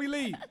 before we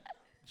leave,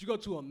 did you go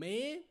to a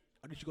man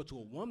or did you go to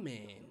a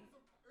woman?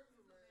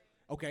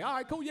 Okay, all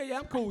right, cool. Yeah,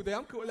 I'm cool with that.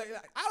 I'm cool. Like,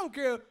 I don't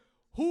care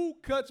who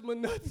cuts my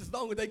nuts as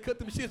long as they cut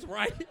them shits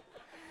right.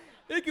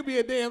 It could be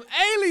a damn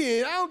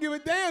alien. I don't give a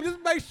damn. Just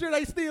make sure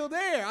they still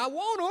there. I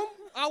want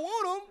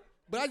them,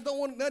 but I just don't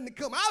want nothing to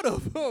come out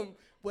of them.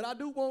 But I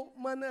do want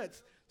my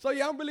nuts. So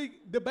yeah, I'm really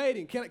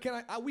debating.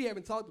 Can I? We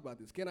haven't talked about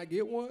this. Can I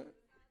get one?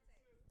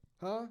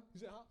 Huh? You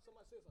said, huh?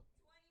 Somebody said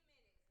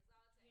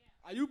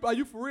something. Are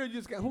you for real? You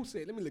just got who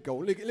said? Let me look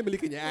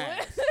in your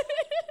eyes.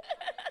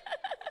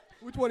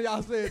 Which one of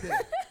y'all said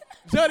that?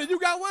 Juddy, you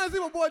got one? See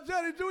my boy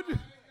Juddy Jr.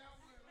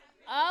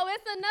 Oh,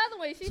 it's another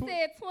one. She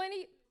said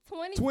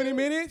 20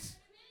 minutes.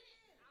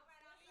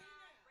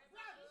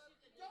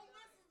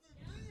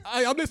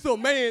 I'm listening to a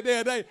man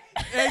there.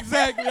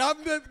 Exactly.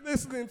 I'm just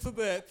listening to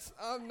that.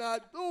 I'm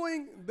not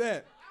doing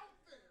that.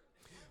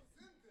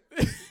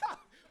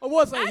 I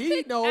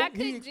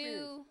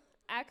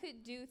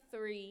could do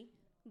 3,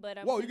 but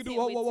I'm whoa, you can do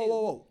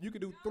whoa. You can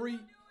do 3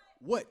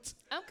 what?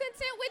 I'm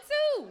content with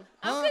 2.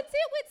 I'm content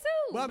with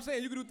 2. But I'm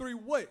saying you can do 3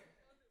 what?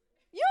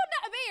 You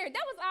not Bear.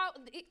 That was all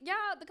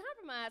y'all. The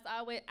compromise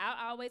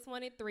I always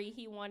wanted 3.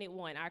 He wanted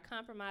 1. Our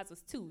compromise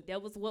was 2.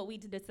 That was what we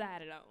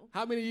decided on.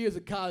 How many years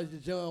of college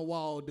did John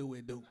Wall do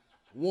at Duke?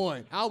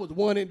 1. I was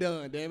 1 and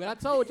done, damn it. I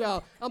told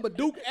y'all I'm a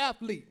Duke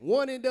athlete.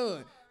 1 and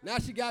done. Now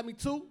she got me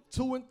 2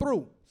 and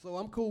through. So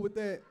I'm cool with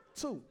that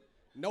 2.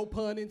 No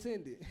pun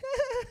intended.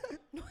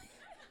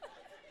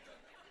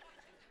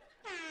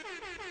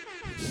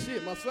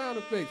 Shit, my sound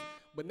effects.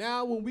 But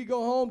now when we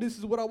go home, this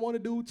is what I want to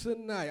do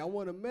tonight. I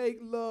want to make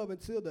love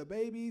until the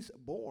baby's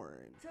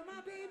born. Till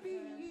my baby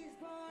is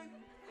born.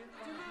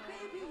 Till my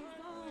baby is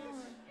born.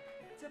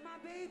 Till my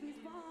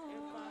baby's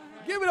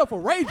born. Give it up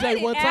for Ray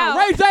J one time.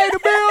 Ray J in the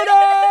building.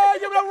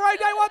 Give it up for Ray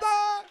J one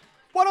time.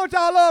 Why don't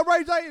y'all love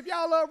Ray J? If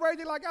y'all love Ray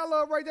J like I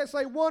love Ray J,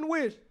 say one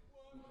wish.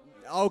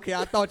 Okay,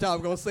 I thought y'all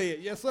was going to say it.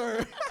 Yes,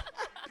 sir.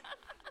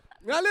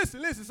 Now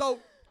listen. So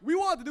we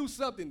wanted to do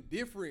something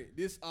different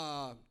this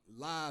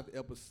live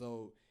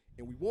episode.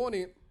 And we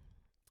wanted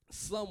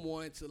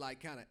someone to like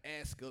kind of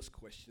ask us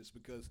questions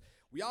because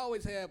we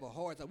always have a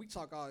hard time. We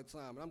talk all the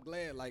time, and I'm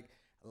glad like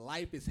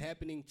life is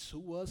happening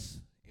to us,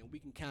 and we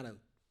can kind of,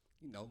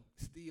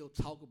 still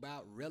talk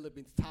about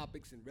relevant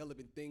topics and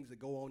relevant things that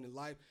go on in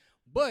life.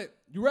 But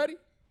you ready?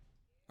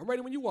 I'm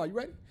ready when you are. You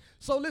ready?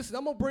 So listen,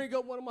 I'm gonna bring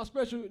up one of my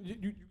special. You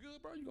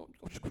good, bro? You gonna?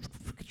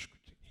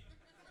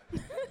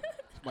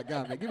 My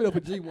God, man, give it up for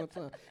G one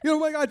time. You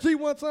know, I got G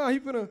one time. He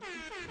finna.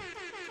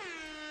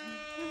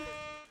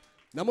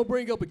 Now I'm gonna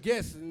bring up a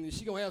guest, and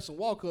she gonna have some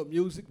walk-up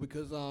music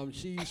because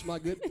she's my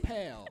good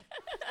pal.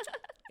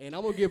 And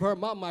I'm gonna give her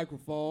my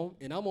microphone,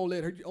 and I'm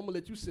gonna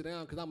let you sit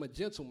down because I'm a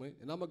gentleman,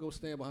 and I'm gonna go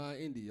stand behind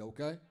Indy,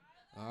 okay?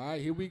 All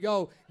right, here we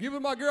go. Give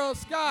it my girl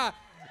Sky,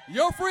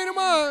 your friend of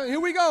mine.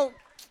 Here we go.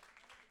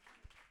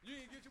 You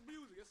didn't get your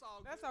music. It's all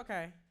good. That's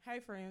okay.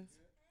 Hey, friends.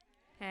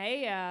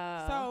 Hey,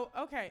 y'all. So,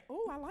 okay.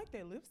 Oh, I like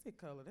that lipstick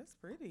color. That's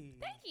pretty.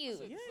 Thank you.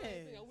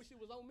 Yeah. I wish it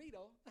was on me,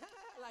 though.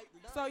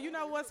 So, you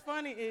know what's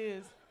funny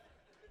is,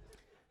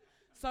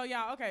 so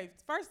y'all, okay,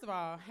 first of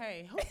all,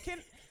 hey,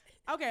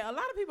 okay, a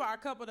lot of people are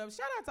coupled up.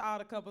 Shout out to all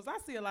the couples. I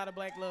see a lot of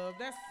black love.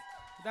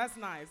 That's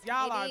nice.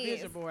 Y'all are a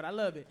vision board. I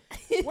love it.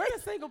 Where the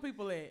single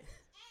people at?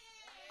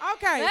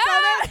 Okay, so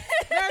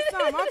that's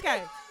something.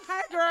 Okay.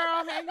 Hey,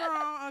 girl.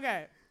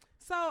 Okay.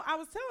 So I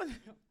was telling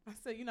them, I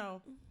said,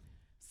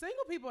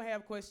 single people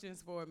have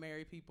questions for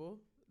married people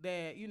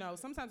that,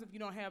 sometimes if you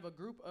don't have a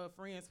group of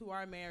friends who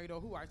are married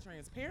or who are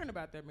transparent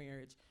about their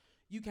marriage,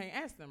 you can't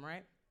ask them,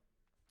 right?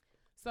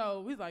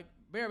 So we was like,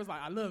 Bear was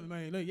like, I love it,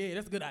 man. Yeah,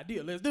 that's a good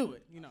idea. Let's do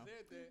it,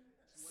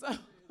 So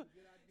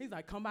he's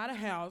like, come by the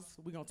house.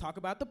 We're going to talk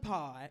about the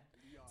pod.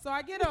 So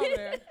I get over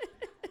there.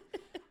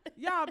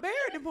 Y'all, Bear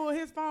didn't pull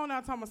his phone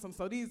out talking about something.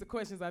 So these are the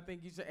questions I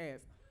think you should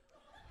ask.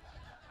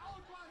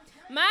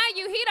 Mind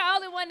you, he the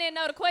only one that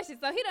know the questions,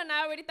 so he done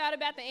already thought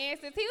about the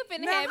answers. He was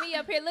finna have me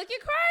up here looking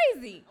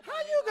crazy. How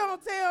you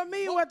gonna tell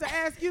me what to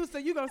ask you so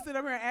you gonna sit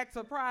up here and act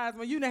surprised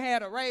when you done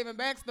had a Raven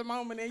Baxter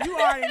moment and you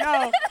already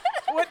know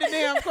what the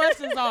damn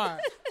questions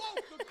are?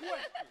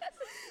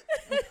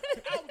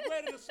 I was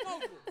ready to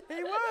smoke them.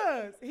 He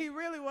was. He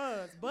really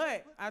was.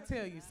 But I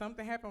tell you,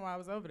 something happened while I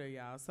was over there,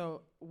 y'all.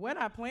 So what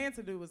I planned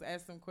to do was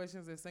ask some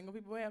questions that single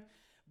people have,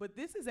 but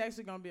this is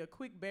actually gonna be a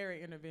quick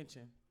Barry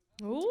intervention.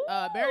 Ooh.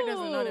 Barry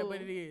doesn't know that,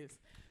 but it is.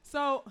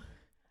 So,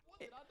 what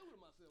did I do to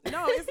myself?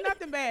 No, it's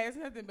nothing bad. It's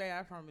nothing bad.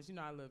 I promise.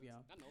 I love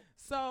y'all. I know.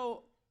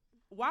 So,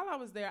 while I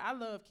was there, I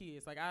love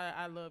kids. Like,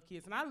 I love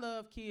kids. And I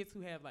love kids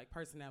who have, like,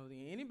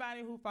 personality. And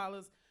anybody who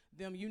follows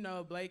them, you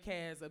know Blake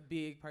has a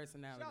big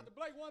personality. Shout out to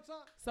Blake one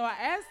time. So I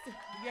asked,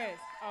 yes.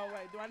 Oh,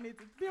 wait, do I need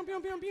to? Pew, pew,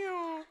 pew,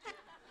 pew.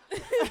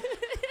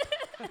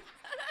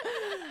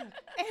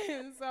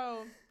 And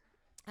so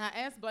I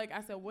asked Blake,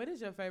 I said, what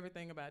is your favorite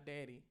thing about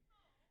Daddy?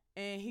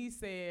 And he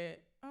said,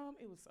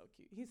 it was so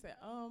cute. He said,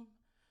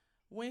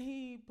 when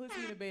he puts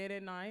me to bed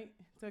at night,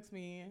 tucks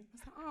me in. I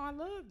said, oh, I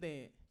love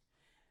that.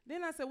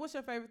 Then I said, what's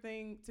your favorite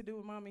thing to do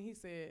with Mommy? He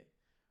said,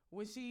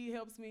 when she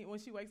wakes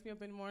me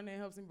up in the morning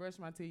and helps me brush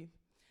my teeth.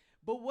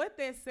 But what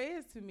that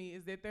says to me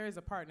is that there is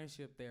a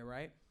partnership there,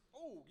 right?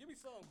 Oh, give me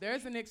some.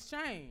 There's an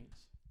exchange.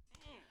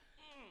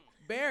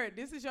 Barrett,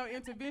 this is your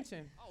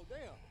intervention. Oh,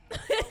 damn.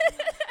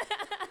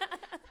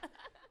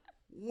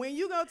 When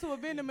you go to a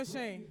vending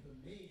machine,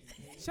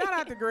 shout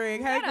out to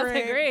Greg. Hey, Shout out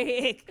to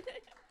Greg.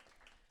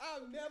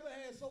 I've never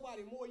had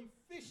somebody more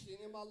efficient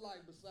in my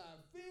life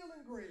besides Phil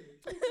and Greg.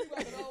 Two people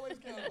I can always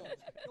count on.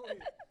 Go ahead.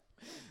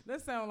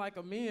 That sounds like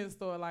a men's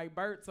store like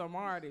Burt's or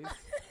Marty's.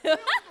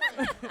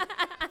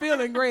 Phil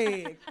and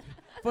Greg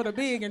for the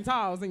big and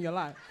talls in your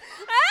life.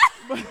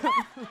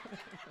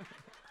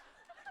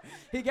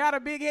 He got a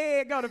big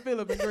head, go to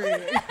Philip and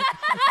Greg. We're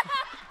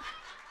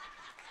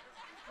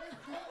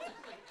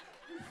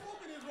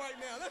smoking this right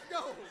now. Let's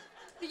go.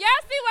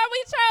 Y'all see why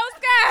we chose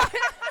Scott?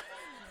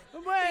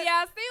 But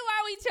Y'all see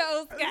why we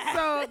chose Scott?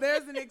 so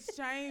there's an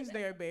exchange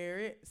there,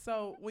 Barrett.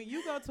 So when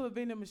you go to a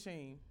vending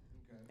machine,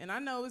 and I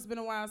know it's been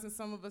a while since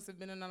some of us have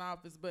been in an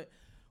office, but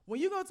when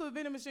you go to a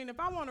vending machine, if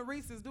I want a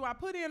Reese's, do I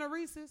put in a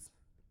Reese's?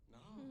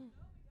 No.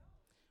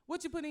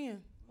 What you put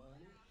in?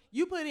 Money.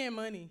 You put in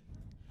money.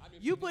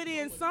 You put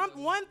in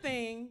one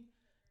thing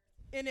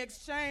in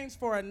exchange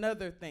for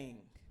another thing.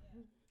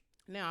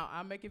 Now,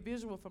 I'll make it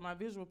visual for my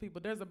visual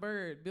people. There's a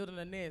bird building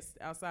a nest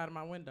outside of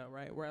my window,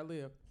 right, where I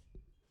live.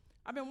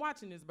 I've been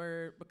watching this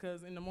bird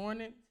because in the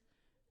morning,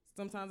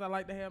 sometimes I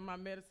like to have my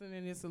medicine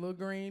and it's a little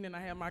green and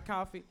I have my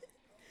coffee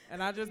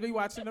and I just be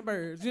watching the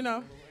birds, you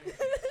know.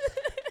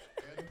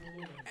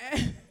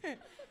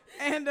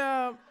 and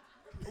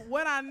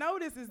what I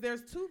notice is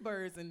there's two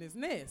birds in this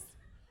nest.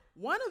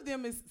 One of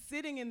them is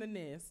sitting in the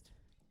nest.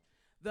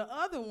 The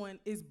other one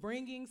is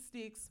bringing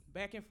sticks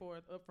back and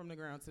forth up from the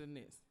ground to the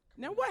nest.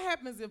 Now, what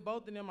happens if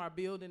both of them are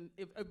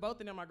if both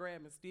of them are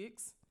grabbing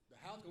sticks? The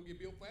house gonna get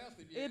built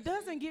faster. It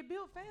doesn't get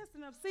built fast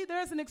enough. See,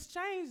 there's an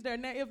exchange there.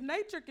 Now, if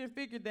nature can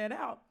figure that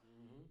out,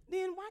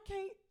 then why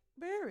can't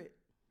Barrett?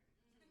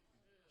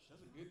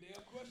 That's a good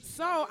damn question.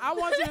 So I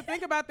want you to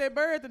think about that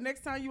bird the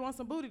next time you want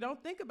some booty.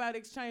 Don't think about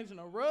exchanging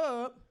a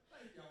rub.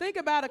 Think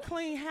about a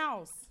clean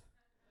house.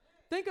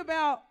 Think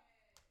about,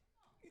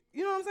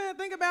 you know what I'm saying?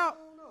 Think about,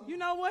 you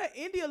know what?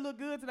 India look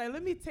good today.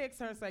 Let me text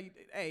her and say,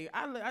 hey,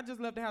 I just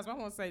left the house. I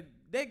want to say,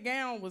 that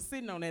gown was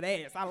sitting on that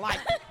ass. I like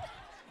it.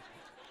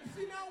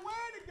 See, now wear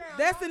the gown.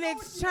 That's an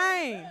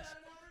exchange.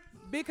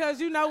 Because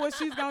you know what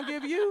she's going to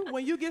give you?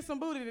 When you get some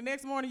booty, the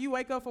next morning you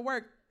wake up for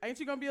work, ain't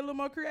you going to be a little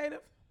more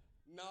creative?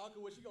 No,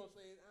 because what she going to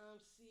say is, I'm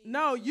sick.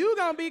 No, you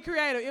going to be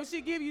creative if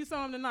she give you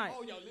something tonight.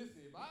 Oh, yo, listen.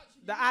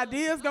 The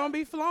idea's going to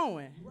be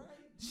flowing. Right.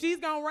 She's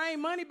going to rain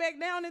money back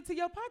down into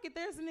your pocket.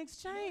 There's an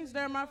exchange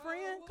there, my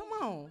friend. Come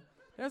on.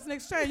 There's an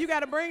exchange. You got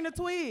to bring the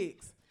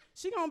twigs.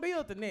 She going to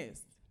build the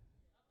nest.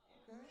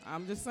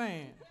 I'm just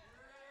saying.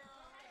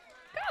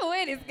 Go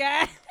with this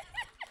guy.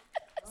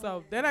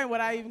 So that ain't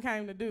what I even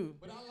came to do.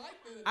 But I like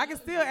that. I can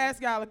still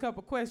ask y'all a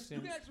couple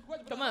questions. You can ask a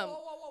question. Come on.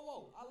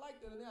 Whoa. I like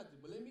that analogy,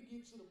 but let me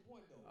get to the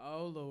point, though.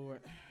 Oh,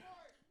 Lord.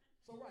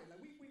 So, right, like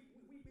we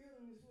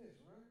building this nest,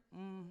 right?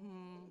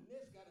 Mm-hmm. The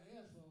nest got to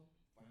have some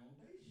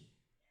foundation.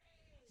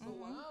 So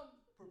while I'm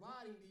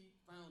providing the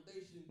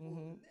foundation for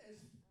the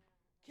nest,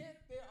 can't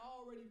there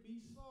already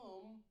be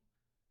some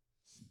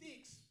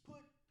sticks put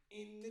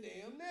in the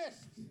damn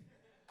nest?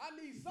 I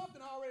need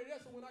something already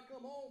there, so when I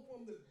come home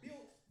from the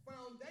built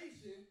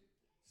foundation,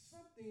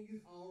 something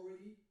is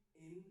already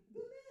in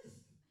the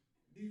nest.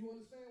 Do you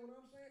understand what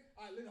I'm saying?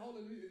 All right, hold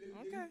on.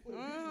 Okay.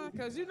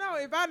 Because you know,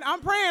 if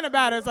I'm praying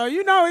about it, so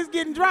you know it's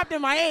getting dropped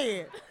in my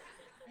head.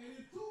 And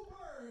the two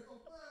birds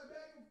are flying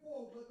back and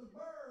forth, but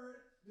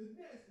the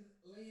nest is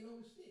laying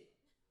on the stick.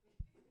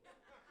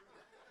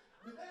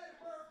 The daddy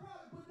bird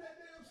probably put that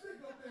damn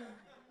stick up there.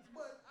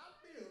 But I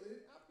feel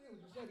it.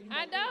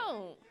 I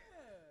don't.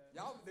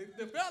 Y'all,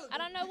 the fellas. I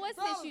don't know what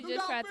sense you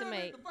just tried to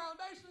make. The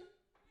foundation?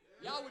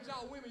 Y'all with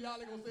y'all women, y'all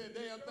ain't gonna say a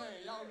damn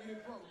thing. Y'all get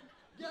in trouble.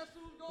 Guess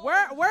who's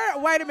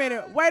going? Wait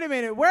a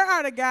minute. Where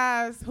are the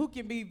guys who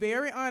can be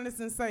very honest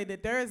and say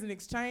that there is an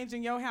exchange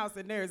in your house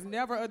and there is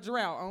never a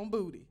drought on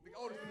booty? The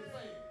oldest in the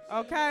same.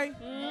 Okay?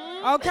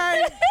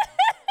 Okay?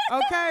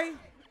 Okay?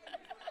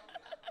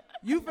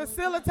 You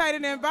facilitate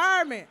an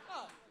environment.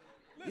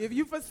 If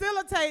you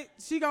facilitate,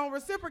 she gonna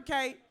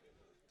reciprocate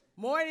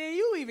more than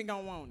you even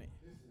gonna want it.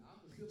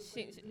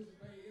 She,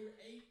 Every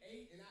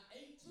eight, and I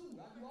ate too.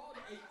 I do all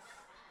the eights.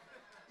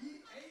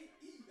 Eat.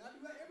 I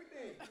do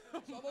everything.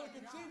 So I'm gonna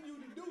continue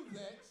to do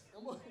that.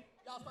 Y'all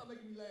stop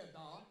making me laugh,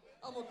 dog.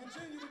 I'm gonna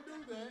continue to do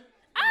that.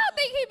 I don't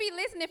think he be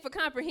listening for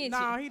comprehension.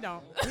 No, he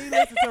don't. He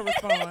listens to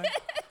respond.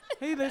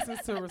 He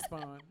listens to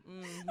respond.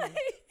 Mm-hmm.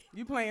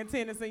 You playing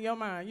tennis in your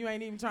mind. You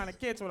ain't even trying to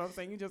catch what I'm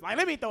saying. You just like,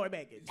 let me throw it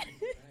back at you.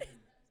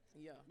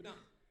 Yeah. But now,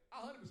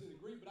 I 100%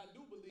 agree, but I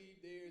do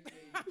believe there's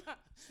a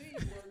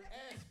teamwork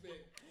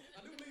aspect.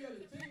 I do believe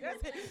there's a teamwork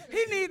aspect.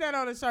 He need that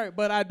on his shirt,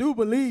 but I do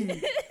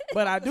believe.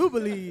 But I do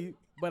believe.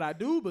 But I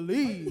do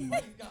believe.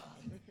 Praise God.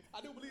 I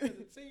do believe there's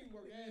a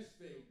teamwork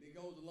aspect that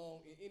goes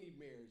along in any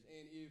marriage.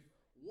 And if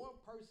one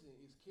person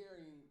is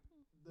carrying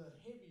the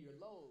heavier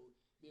load,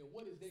 then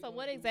what is that? So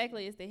what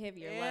exactly is the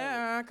heavier load?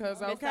 Yeah, because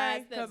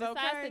Besides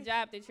the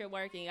job that you're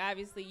working,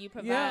 obviously you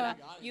provide.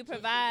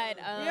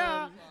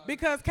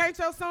 Because can't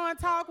your son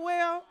talk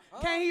well?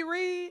 Can't he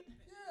read?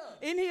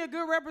 Yeah. Isn't he a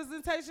good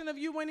representation of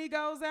you when he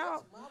goes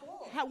out?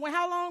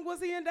 How long was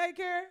he in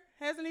daycare?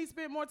 Hasn't he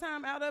spent more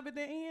time out of it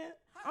than in?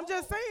 I'm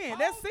just saying,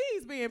 that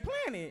seed's being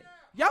planted.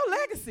 Your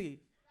legacy.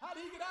 How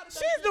did he get out of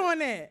She's doing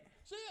that.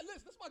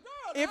 Listen, that's my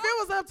girl. If it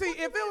was up to,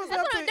 that's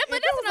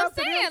what I'm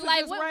saying.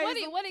 Like,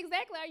 what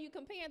exactly are you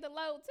comparing the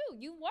load to?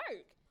 You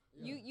work,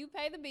 you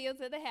pay the bills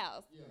of the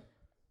house. Yeah.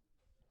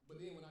 But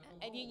then when I come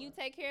and home, you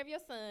take care of your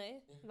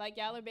son, like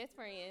y'all are best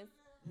friends.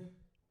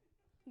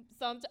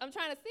 So I'm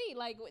trying to see,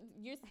 like,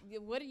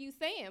 what are you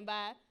saying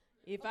by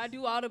if I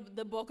do all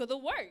the bulk of the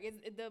work? Is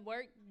the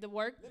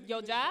work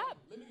your job?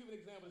 Let me give you an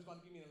example that's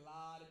about to give me a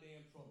lot of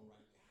damn trouble right now.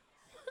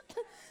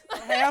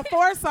 Have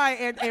foresight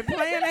and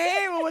plan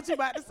ahead with what you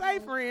about to say,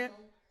 friend.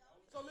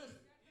 So listen,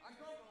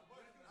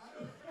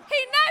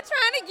 he not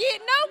trying to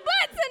get no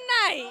butt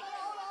tonight.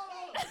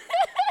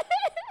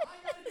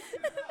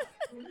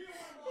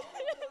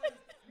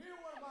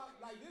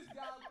 This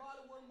guy is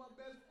probably one of my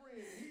best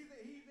friends. He's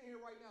in here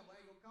right now, but I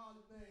ain't gonna call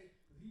his name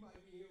because he might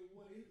be here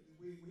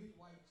with his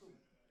wife too.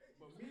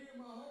 But me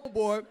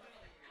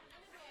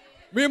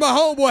and my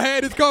homeboy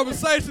had this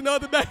conversation the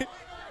other day.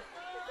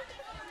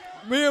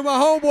 Me and my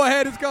homeboy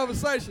had this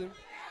conversation.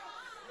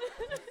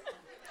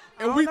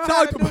 And we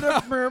talked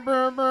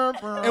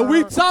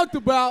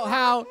about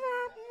how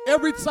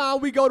every time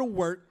we go to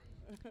work,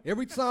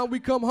 every time we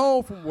come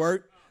home from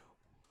work,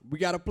 we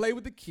got to play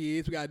with the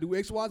kids. We got to do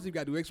XYZ. We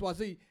got to do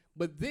XYZ.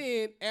 But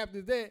then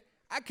after that,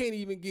 I can't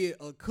even get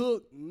a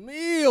cooked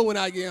meal when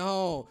I get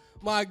home.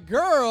 My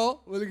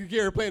girl, look at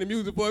Gary playing the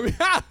music for me.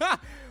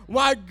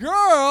 My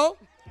girl,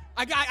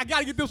 I got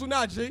to get this one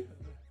out, G.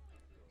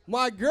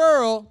 My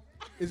girl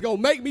is going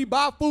to make me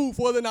buy food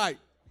for the night.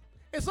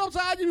 And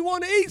sometimes you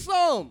want to eat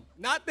some.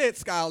 Not that,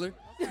 Skylar.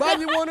 But I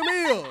just want a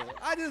meal.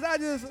 I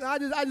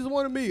just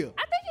want a meal.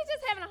 I think he's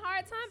just having a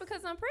hard time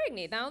because I'm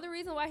pregnant. The only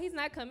reason why he's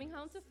not coming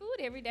home to food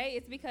every day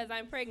is because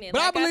I'm pregnant. But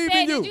like I believe I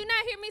said, in you. Did you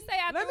not hear me say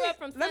I threw up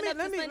from sun up to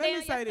sundown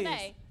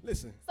yesterday?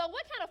 Listen. So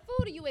what kind of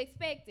food are you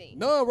expecting?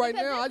 None right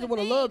now. I just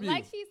want to love you.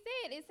 Like she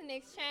said, it's an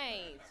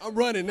exchange. I'm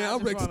running now.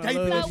 I'm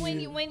escaping. So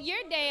when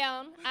you're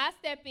down, I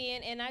step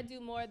in and I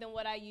do more than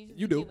what I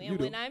usually do. And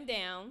when I'm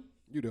down,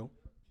 you do.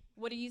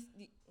 What are you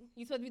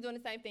supposed to be doing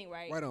the same thing,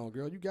 right? Right on,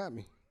 girl. You got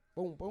me.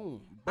 Boom,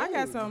 boom. I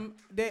got some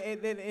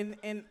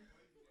and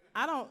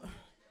I don't,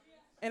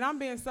 and I'm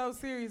being so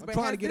serious. I'm but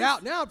trying to get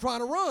out now. I'm trying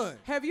to run.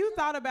 Have you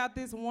thought about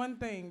this one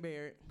thing,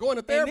 Barrett? Going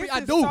to therapy?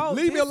 I do.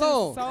 Leave me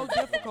alone. This is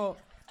so difficult.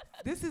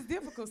 This is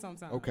difficult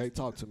sometimes. Okay,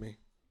 talk to me.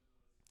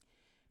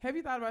 Have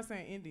you thought about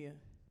saying India?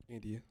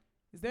 India.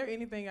 Is there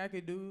anything I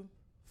could do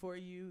for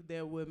you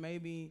that would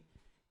maybe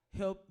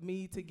help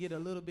me to get a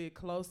little bit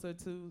closer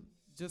to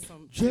just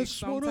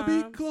want to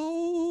be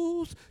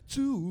close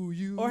to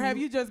you? Or have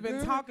you just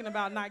been talking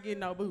about not getting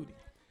no booty?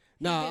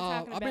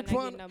 Nah, I've been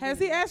trying. Has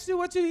he asked you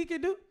what he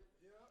can do?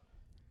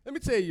 Let me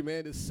tell you,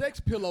 man, the sex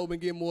pillow been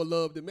getting more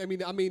love than Wait,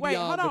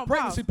 the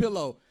pregnancy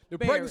pillow. The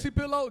pregnancy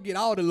pillow get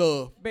all the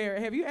love.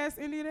 Barrett, have you asked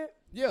India that?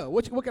 Yeah.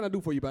 What can I do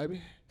for you, baby?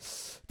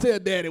 Tell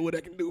Daddy what I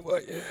can do for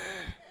you.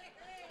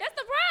 That's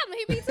the problem.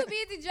 He be too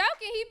busy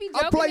joking. He be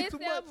joking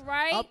himself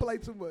right. I play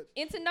too much.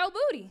 Into no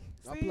booty.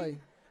 I play.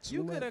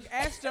 You could have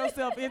asked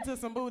yourself into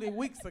some booty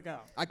weeks ago.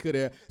 I could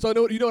have. So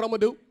you know what I'm gonna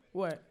do?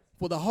 What?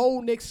 For the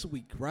whole next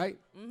week, right?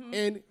 Mm-hmm.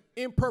 And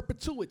in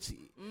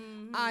perpetuity,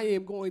 I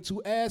am going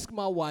to ask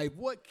my wife,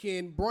 what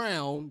can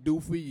Brown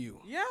do for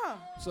you? Yeah.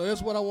 So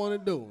that's what I want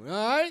to do.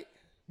 All right?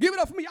 Give it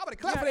up for me. Y'all better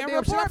clap for that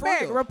damn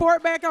shit.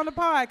 Report back on the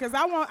pod, because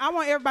I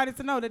want everybody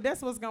to know that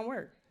that's what's gonna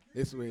work.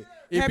 This way.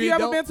 Have you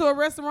ever been to a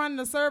restaurant and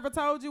the server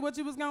told you what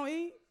you was gonna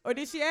eat? Or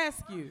did she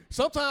ask you?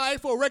 Sometimes I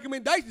ask for a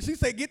recommendation. She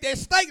said, get that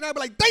steak. And I be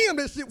like, damn,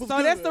 that shit was good.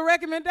 So that's the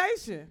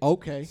recommendation.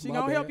 Okay. She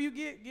gonna help you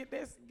get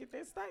that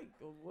steak.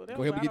 Or whatever.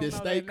 Gonna help me get that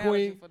steak,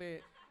 queen?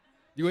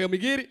 You gonna help me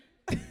get it?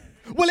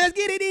 Well, let's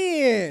get it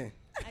in.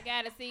 I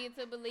gotta see it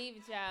to believe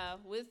it, y'all.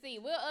 We'll see.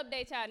 We'll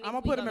update y'all next week. I'm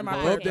gonna put them in my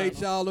podcast.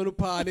 Update y'all on the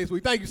pod next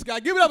week. Thank you,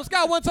 Scott. Give it up for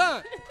Scott one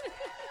time.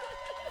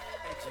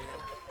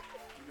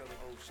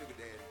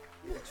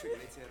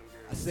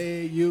 I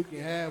said you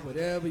can have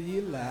whatever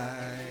you like.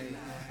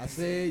 I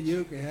said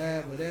you can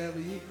have whatever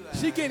you like.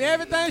 She getting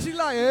everything she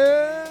like.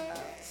 Yeah.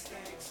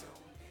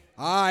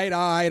 All right.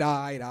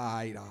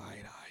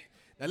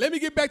 Now let me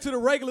get back to the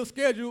regular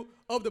schedule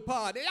of the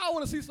pod. Y'all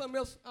want to see something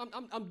else?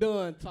 I'm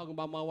done talking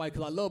about my wife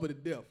because I love her to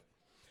death.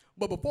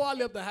 But before I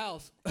left the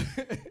house,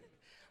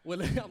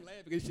 well, I'm laughing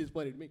because shit's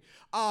funny to me.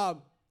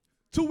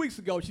 2 weeks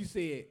ago, she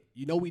said,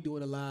 you know we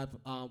doing a live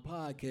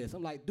podcast.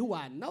 I'm like, do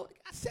I know?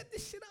 I set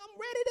this shit up. I'm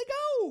ready to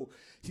go.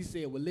 She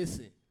said, well,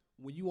 listen,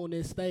 when you on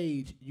that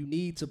stage, you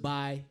need to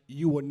buy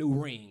you a new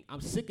ring. I'm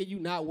sick of you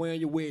not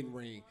wearing your wedding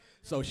ring.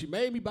 So she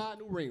made me buy a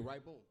new ring,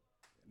 right? Boom.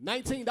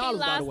 $19,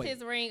 by the way. He lost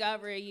his ring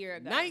over a year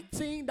ago.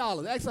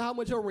 $19. Ask her how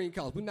much her ring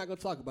cost. We're not going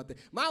to talk about that.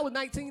 Mine was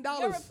 $19.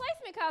 Your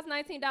replacement cost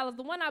 $19.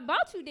 The one I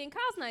bought you didn't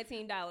cost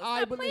 $19.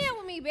 Right, Stop playing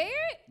with me, Barrett.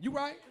 You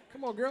right.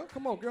 Come on, girl.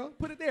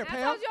 Put it there,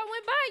 Pam. I told you I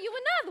wouldn't buy you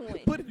another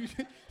one. Put it.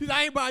 She said,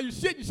 I ain't buying you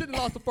shit. You should have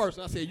lost the first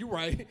one. I said, you're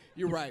right.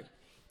 You're right.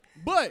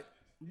 But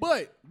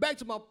back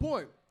to my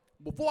point.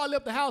 Before I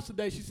left the house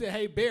today, she said,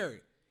 hey,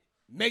 Barrett,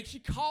 she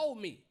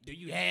called me. Do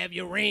you have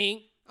your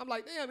ring? I'm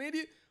like, damn,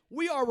 idiot.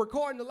 We are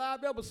recording the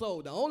live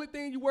episode. The only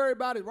thing you worry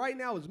about right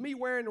now is me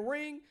wearing the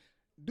ring.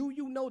 Do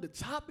you know the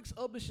topics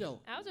of the show?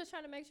 I was just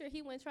trying to make sure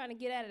he wasn't trying to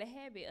get out of the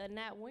habit of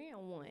not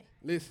wearing one.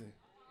 Listen,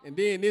 and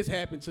then this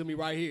happened to me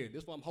right here.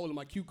 This is why I'm holding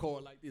my cue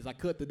card like this. I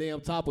cut the damn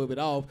top of it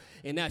off,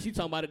 and now she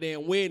talking about a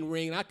damn wedding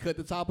ring, and I cut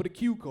the top of the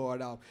cue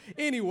card off.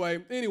 Anyway,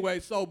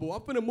 so, boy,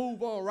 I'm finna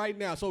move on right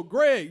now. So,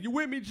 Greg, you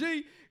with me,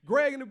 G?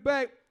 Greg in the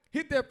back.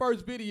 Hit that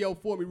first video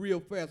for me real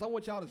fast. I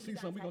want y'all to see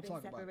something we're going to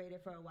talk about. Separated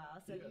for a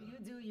while. So you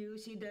do you,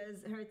 she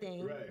does her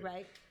thing,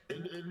 right?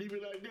 And leave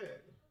it like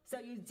that. So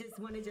you just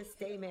want to just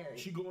stay married?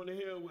 She going to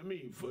hell with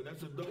me.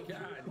 That's adultery. God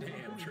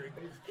damn, Trick.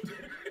 That's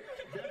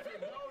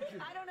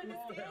adultery. I don't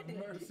understand it.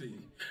 Mercy.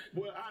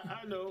 Well,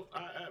 I know.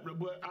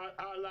 But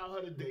I allow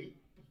her to date.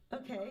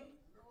 Okay.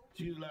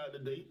 She's allowed to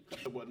date.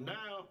 But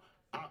now,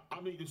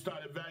 I need to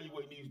start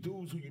evaluating these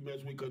dudes who you mess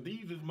with, because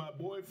these is my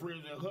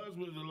boyfriends and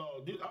husbands-in-law.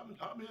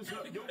 I'm his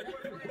your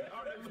boyfriend.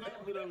 I'm his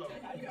husband-in-law.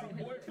 You got a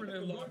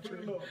boyfriend-in-law,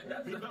 Trick.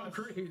 That's not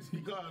crazy.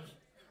 Because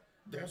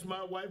that's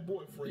my wife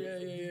boyfriend. Yeah.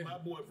 He's my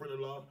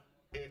boyfriend-in-law.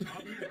 And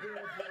I'm his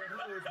girlfriend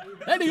husband.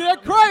 That nigga,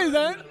 that crazy,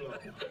 ain't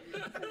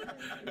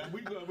And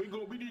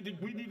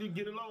we need to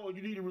get along.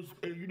 You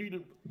need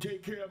to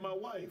take care of my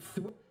wife.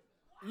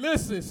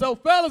 Listen, so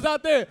fellas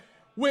out there,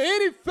 when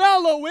any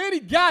fella, when any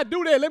guy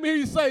do that, let me hear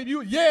you say,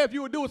 if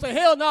you would do it. Say,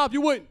 hell no, if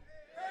you wouldn't.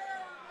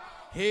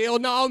 Hell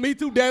no, me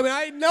too, damn it.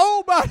 I ain't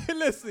nobody.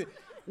 Listen,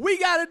 we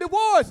got a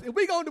divorce. If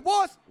we gonna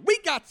divorce, we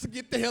got to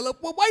get the hell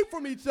up away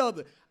from each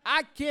other.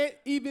 I can't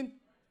even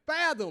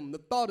fathom the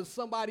thought of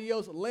somebody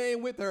else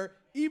laying with her,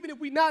 even if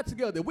we not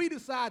together. If we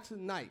decide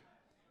tonight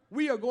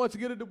we are going to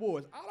get a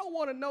divorce, I don't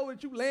want to know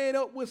that you laying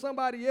up with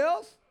somebody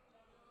else.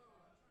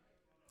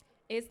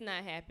 It's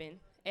not happening.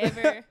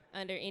 Ever,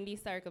 under any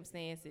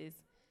circumstances,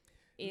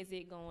 is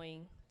it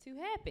going to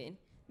happen?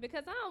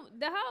 Because what's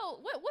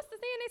the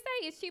saying they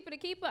say? It's cheaper to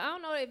keep her. I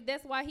don't know if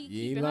that's why he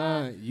keeping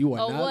her. You are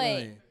not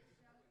lying.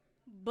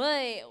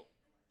 But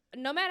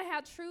no matter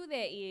how true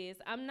that is,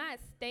 I'm not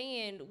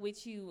staying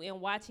with you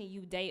and watching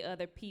you date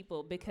other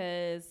people,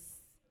 because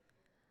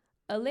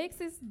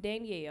Alexis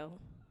Danielle.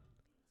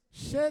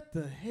 Shut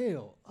the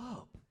hell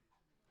up.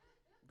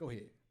 Go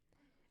ahead.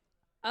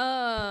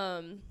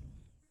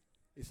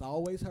 It's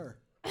always her.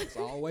 It's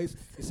always.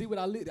 You see what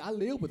I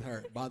live with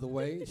her, by the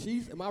way.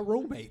 She's my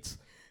roommates.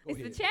 Go it's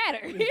ahead. the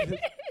chatter.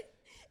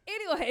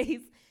 Anyways,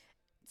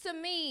 to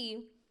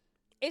me,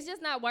 it's just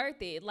not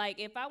worth it. Like,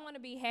 if I want to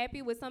be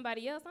happy with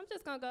somebody else, I'm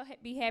just going to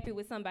be happy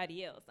with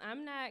somebody else.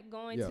 I'm not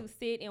going to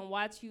sit and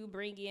watch you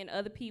bring in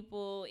other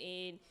people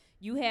and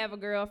you have a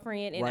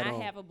girlfriend and I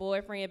have a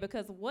boyfriend,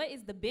 because what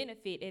is the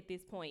benefit at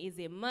this point? Is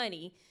it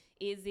money?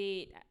 Is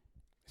it...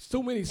 It's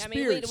too many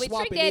spirits with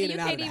swapping Trick Daddy, in and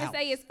out of the house. you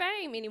can't even say it's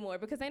fame anymore,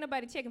 because ain't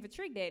nobody checking for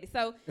Trick Daddy.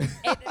 So,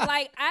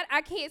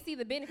 I can't see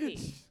the benefit.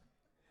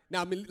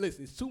 Now, I mean,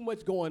 listen, it's too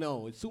much going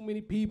on. It's too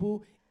many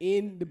people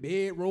in the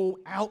bedroom,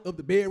 out of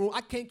the bedroom.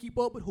 I can't keep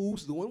up with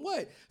who's doing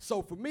what.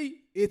 So, for me,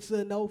 it's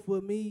a no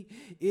for me.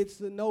 It's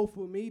a no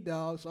for me,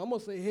 dog. So, I'm going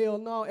to say, hell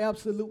no,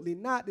 absolutely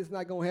not. It's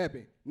not going to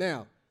happen.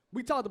 Now,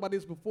 we talked about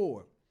this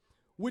before.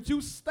 Would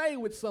you stay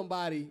with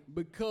somebody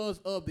because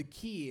of the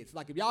kids?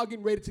 Like, if y'all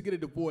getting ready to get a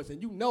divorce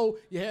and you know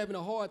you're having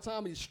a hard time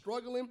and you're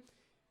struggling,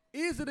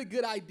 is it a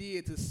good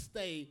idea to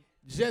stay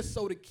just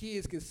so the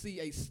kids can see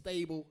a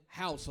stable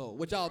household?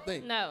 What y'all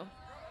think? No.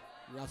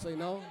 Y'all say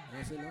no?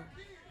 Y'all say no?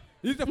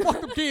 You just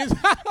fuck them kids.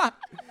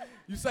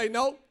 You say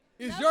no?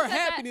 Is your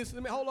happiness,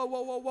 hold on,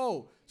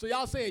 whoa. So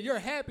y'all saying your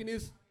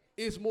happiness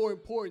is more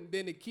important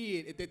than the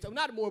kid.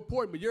 Not more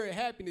important, but your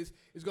happiness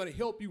is going to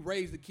help you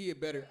raise the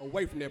kid better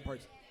away from that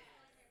person.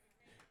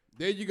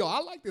 There you go. I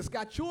like this.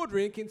 Got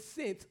children can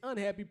sense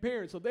unhappy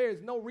parents. So there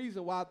is no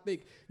reason why I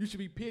think you should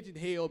be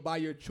pigeonholed by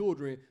your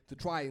children to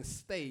try and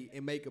stay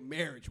and make a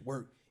marriage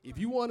work. If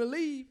you want to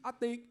leave, I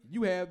think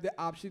you have the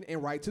option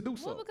and right to do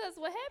so. Well, because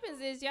what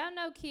happens is, y'all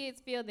know kids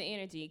feel the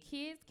energy.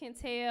 Kids can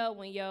tell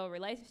when your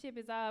relationship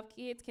is off.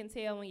 Kids can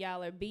tell when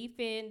y'all are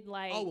beefing.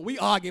 Like, oh, when we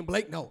arguing,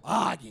 Blake? No,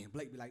 arguing.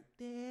 Blake be like,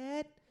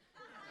 Dad,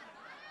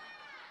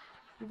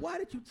 why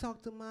did you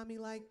talk to mommy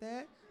like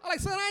that? I'm like,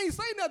 son, I ain't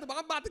say nothing, but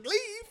I'm about to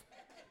leave.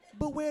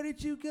 But where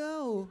did you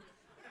go?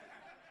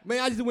 Man,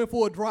 I just went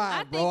for a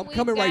drive, bro. I'm we've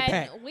coming right gotten-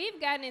 back.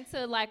 We've gotten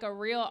into like a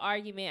real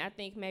argument, I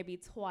think maybe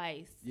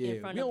twice Yeah,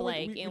 in front we of don't-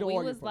 Blake. we and don't we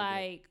argue in was front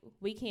of like,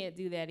 we can't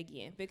do that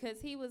again. Because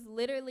he was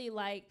literally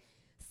like,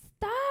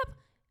 stop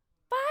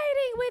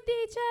fighting with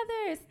each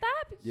other.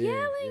 Stop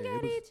yelling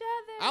at each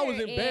other. I was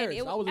And embarrassed.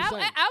 it I was I,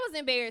 ashamed. I was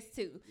embarrassed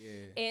too. Yeah.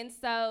 And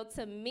so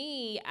to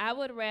me, I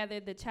would rather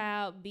the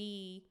child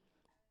be,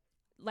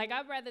 like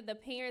I'd rather the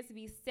parents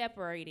be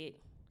separated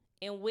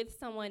and with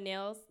someone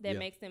else that Yeah.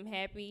 makes them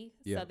happy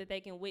Yeah. so that they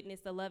can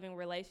witness a loving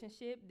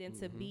relationship than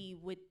to Mhm. be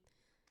with,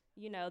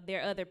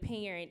 their other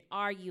parent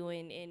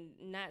arguing and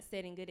not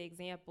setting good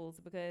examples,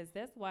 because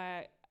that's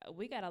why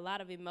we got a lot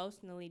of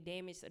emotionally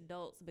damaged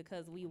adults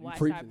because we watched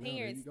our preaching now. There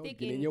parents you go. stick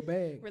Get in in your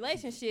bag.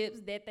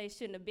 relationships that they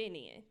shouldn't have been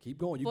in Keep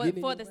going. You for, getting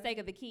in for your the bag? sake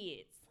of the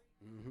kids.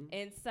 Mhm.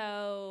 And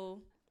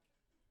so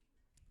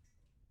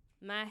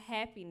my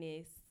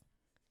happiness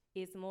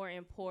is more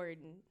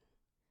important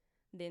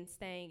than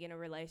staying in a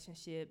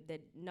relationship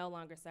that no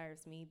longer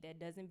serves me, that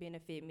doesn't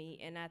benefit me.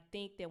 And I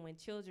think that when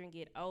children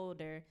get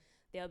older,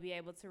 they'll be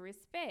able to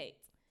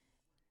respect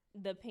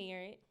the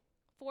parent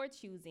for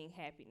choosing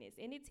happiness.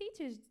 And it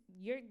teaches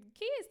your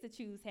kids to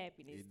choose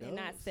happiness It and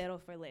not does. settle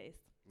for less.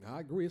 I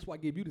agree. That's why I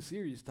give you the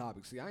serious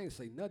topic. See, I ain't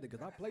say nothing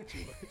because I play too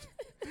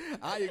much.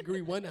 I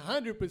agree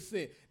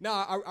 100%. Now,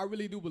 I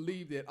really do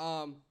believe that.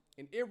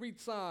 And every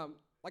time,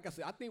 like I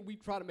said, I think we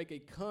try to make a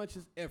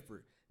conscious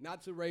effort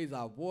not to raise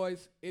our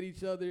voice at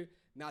each other,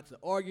 not to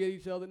argue at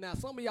each other. Now,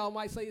 some of y'all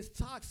might say it's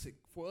toxic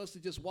for us to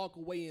just walk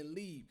away and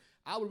leave.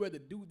 I would rather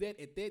do that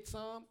at that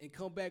time and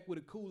come back with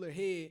a cooler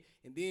head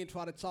and then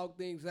try to talk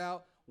things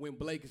out when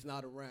Blake is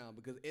not around.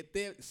 Because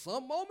at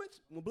some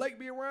moments, when Blake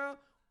be around,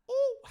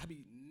 ooh, I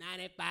be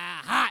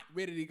 95 hot,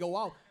 ready to go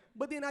off.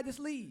 But then I just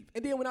leave.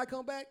 And then when I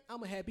come back,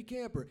 I'm a happy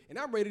camper. And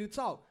I'm ready to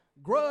talk.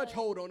 Grudge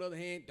holder, on the other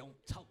hand, don't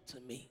talk to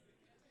me.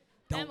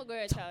 I'm a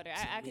grudge holder.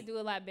 I could do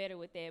a lot better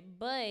with that.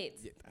 But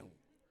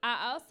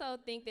I also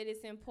think that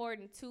it's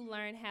important to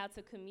learn how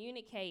to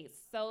communicate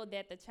so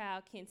that the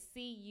child can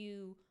see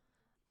you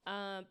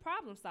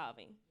problem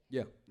solving.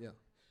 Yeah.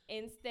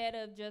 Instead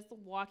of just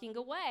walking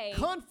away.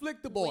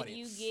 Conflict avoidance. When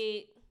you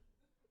get,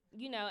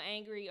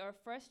 angry or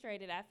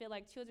frustrated, I feel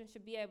like children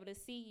should be able to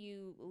see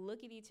you,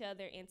 look at each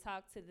other, and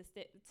talk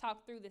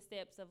through the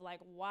steps of like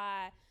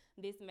why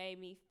this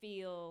made me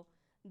feel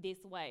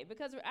this way.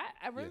 Because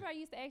I remember I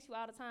used to ask you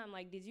all the time,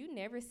 like, did you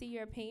never see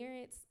your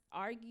parents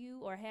argue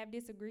or have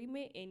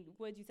disagreement? And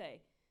what'd you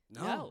say?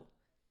 No.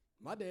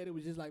 My daddy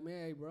was just like,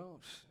 man, hey, bro,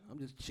 I'm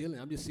just chilling.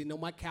 I'm just sitting on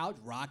my couch,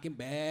 rocking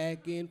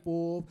back and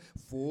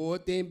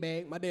forth and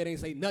back. My dad ain't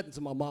say nothing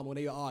to my mom when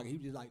they were arguing. He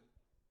was just like,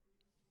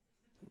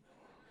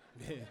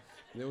 yeah.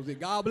 That was it.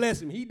 God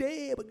bless him. He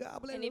dead, but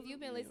God bless him. And if you've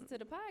been listening to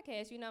the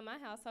podcast, my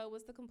household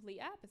was the complete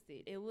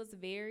opposite. It was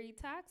very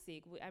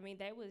toxic.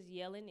 They was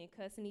yelling and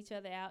cussing each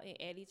other out and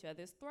at each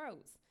other's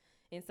throats.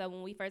 And so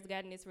when we first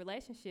got in this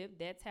relationship,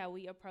 that's how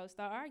we approached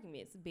our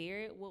arguments.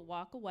 Barrett would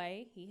walk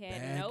away. He had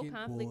Back no and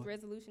conflict forth.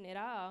 resolution at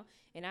all.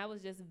 And I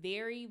was just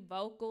very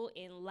vocal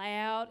and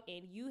loud.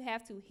 And you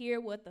have to hear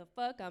what the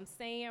fuck I'm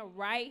saying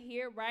right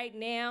here, right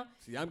now.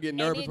 See, I'm getting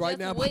nervous right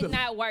now. And it just would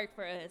not work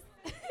for us.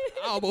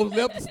 I almost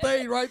left the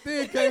stage right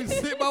there. Came to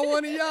sit by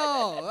one of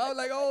y'all. I was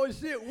like, oh,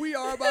 shit, we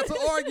are about to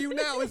argue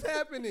now. It's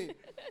happening.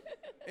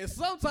 And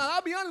sometimes,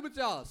 I'll be honest with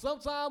y'all,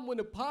 sometimes when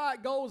the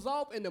pod goes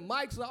off and the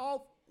mics are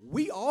off,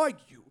 we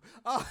argue.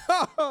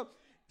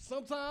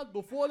 Sometimes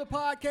before the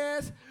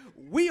podcast,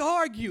 we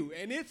argue,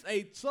 and it's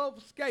a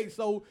tough skate.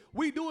 So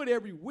we do it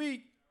every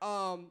week,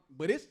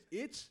 but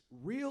it's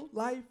real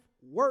life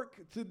work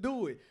to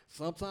do it.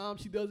 Sometimes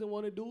she doesn't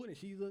want to do it, and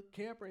she's a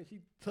camper, and she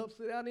toughs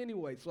it out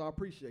anyway. So I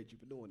appreciate you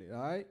for doing it,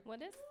 all right? Well,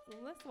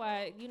 that's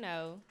why,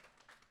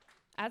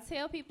 I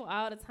tell people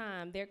all the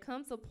time, there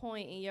comes a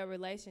point in your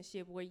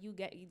relationship where you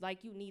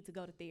need to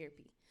go to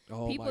therapy.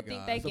 Oh People my think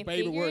God. they It's a can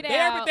favorite figure word. it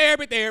out.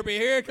 Therapy.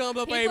 Here comes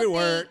a favorite People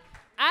word. think-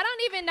 I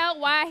don't even know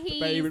why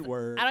favorite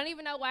word. I don't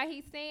even know why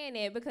he's saying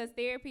it, because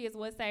therapy is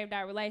what saved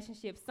our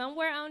relationship.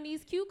 Somewhere on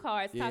these cue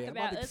cards talk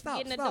about us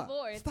getting a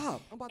divorce.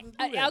 Stop. I'm about to do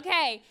that.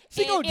 Okay.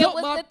 She and gonna it jump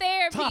was my the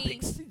therapy.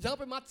 topics. She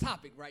jumping my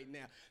topic right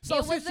now. So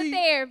it was the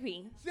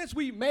therapy. Since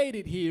we made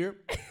it here,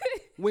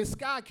 when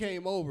Sky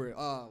came over,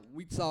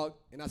 we talked,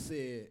 and I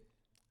said,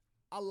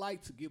 I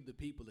like to give the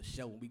people a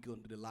show when we go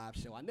to the live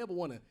show. I never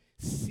want to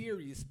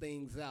serious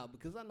things out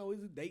because I know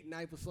it's a date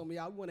night for some of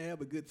y'all. We want to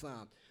have a good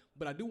time.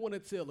 But I do want to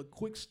tell a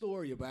quick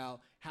story about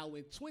how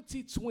in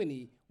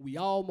 2020, we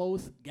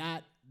almost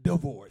got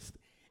divorced.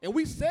 And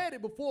we said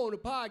it before on the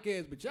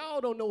podcast, but y'all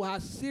don't know how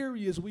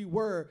serious we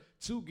were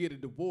to get a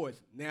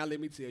divorce. Now let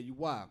me tell you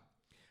why.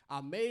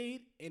 I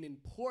made an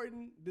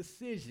important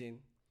decision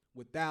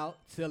without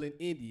telling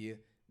India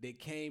that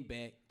came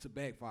back to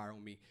backfire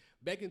on me.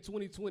 Back in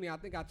 2020, I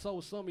think I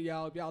told some of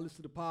y'all, if y'all listen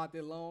to the pod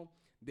that long,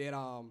 that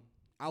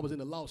I was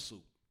in a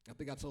lawsuit. I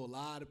think I told a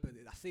lot of people.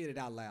 I said it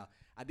out loud.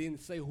 I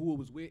didn't say who it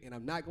was with, and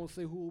I'm not going to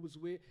say who it was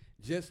with.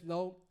 Just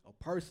know a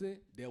person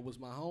that was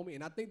my homie,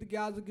 and I think the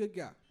guy's a good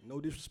guy. No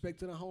disrespect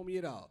to the homie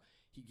at all.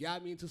 He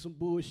got me into some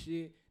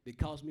bullshit that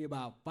cost me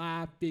about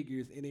 5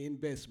 figures in an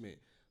investment.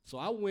 So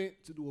I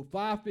went to do a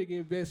 5-figure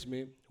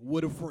investment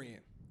with a friend.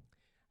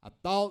 I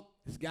thought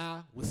this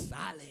guy was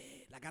solid.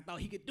 Like, I thought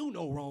he could do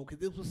no wrong because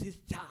this was his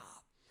job.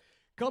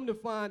 Come to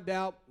find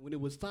out, when it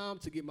was time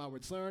to get my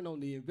return on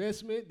the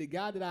investment, the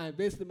guy that I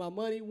invested my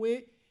money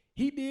with,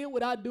 he did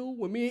what I do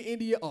when me and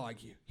India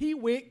argue. He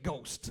went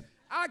ghost.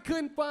 I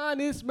couldn't find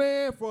this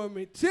man from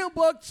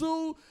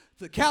Timbuktu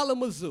to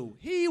Kalamazoo.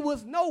 He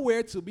was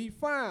nowhere to be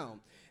found.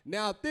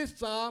 Now, this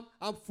time,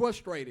 I'm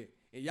frustrated.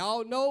 And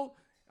y'all know,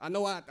 I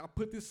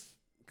put this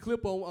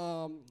clip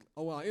on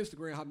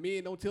Instagram, how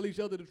men don't tell each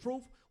other the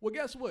truth. Well,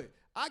 guess what?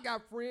 I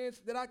got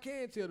friends that I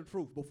can tell the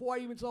truth. Before I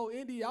even told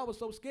India, I was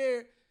so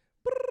scared.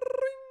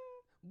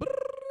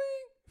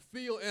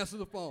 Phil answered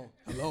the phone.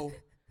 Hello?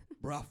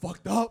 Bro, I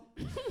fucked up.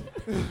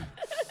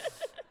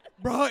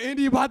 Bro,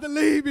 India about to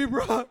leave me,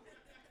 bro.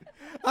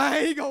 I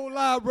ain't gonna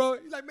lie, bro.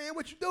 He's like, man,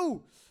 what you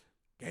do?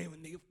 Gave a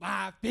nigga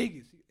 5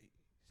 figures.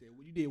 He said,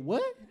 well, you did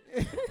what?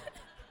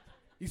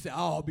 He said,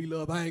 oh,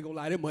 beloved, I ain't gonna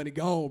lie, that money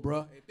gone,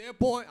 bro. At that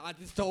point, I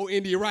just told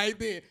India right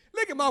then,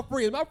 look at my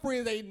friends. My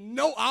friends ain't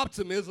no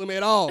optimism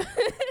at all.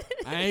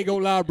 I ain't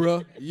gonna lie,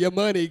 bro. Your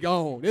money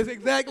gone. That's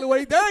exactly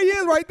what there he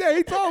is right there.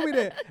 He told me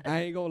that. I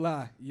ain't gonna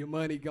lie. Your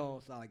money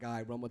gone. So I'm like, all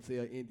right, bro, I'm gonna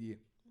tell India.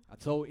 I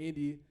told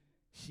India,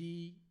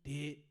 she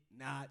did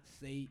not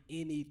say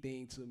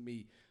anything to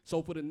me.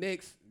 So for the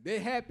next, they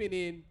happened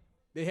in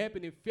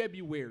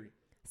February.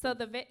 So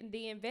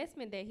the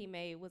investment that he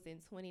made was in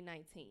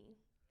 2019.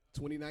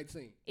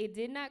 2019. It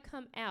did not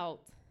come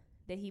out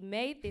that he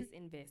made this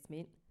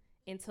investment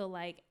until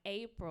like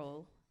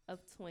April of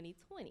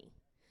 2020.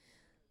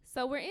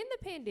 So we're in the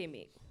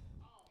pandemic.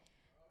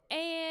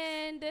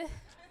 And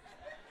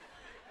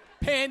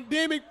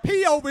Pandemic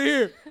P over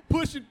here,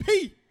 pushing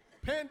P.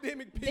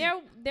 Pandemic P.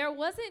 There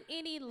wasn't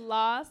any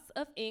loss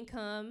of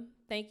income,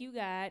 thank you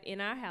God,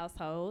 in our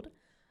household.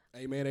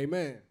 Amen,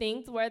 amen.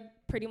 Things were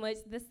pretty much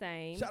the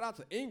same. Shout out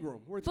to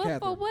Ingram. Where's But Catherine?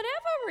 for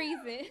whatever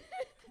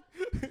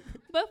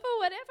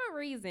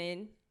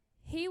reason,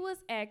 he was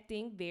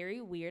acting very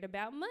weird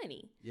about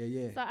money.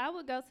 Yeah. So I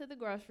would go to the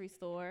grocery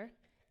store.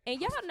 And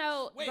y'all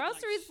know Wait,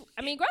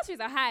 groceries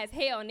are high as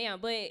hell now,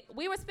 but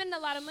we were spending a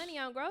lot of money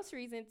on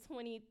groceries in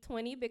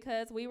 2020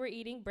 because we were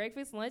eating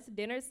breakfast, lunch,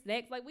 dinner,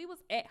 snacks. Like, we was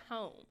at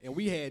home. And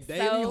we had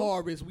daily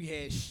harvest. We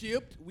had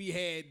Shipt. We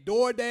had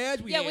DoorDash.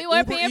 We we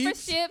weren't Uber paying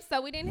Eats. for Shipt,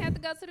 so we didn't have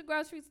to go to the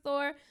grocery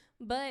store.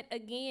 But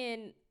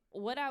again,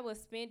 what I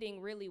was spending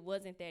really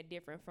wasn't that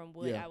different from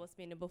what I was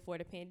spending before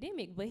the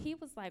pandemic. But he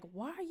was like,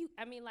 why are you,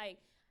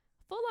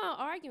 full on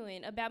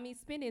arguing about me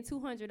spending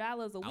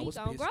 $200 a week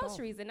on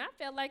groceries. And I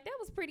felt like that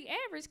was pretty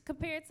average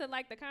compared to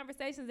like the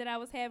conversations that I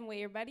was having with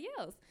everybody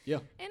else. Yeah.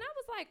 And I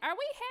was like, are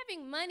we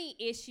having money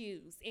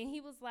issues? And he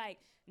was like,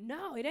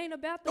 no, it ain't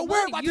about the Don't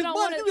money. worry about this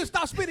money. You just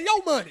stop spending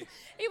your money.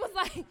 He was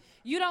like,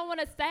 you don't want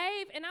to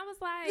save? And I was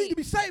like, You need to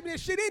be saving that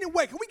shit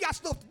anyway, because we got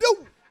stuff to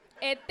do.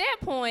 At that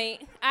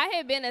point, I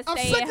had been a I'm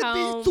sick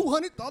stay-at-home. of these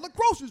 $200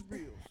 groceries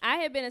bills. I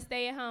had been a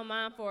stay-at-home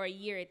mom for a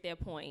year at that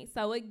point.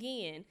 So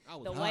again,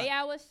 the way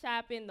I was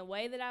shopping, the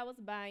way that I was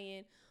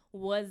buying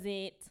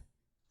wasn't,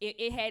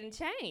 it hadn't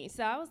changed.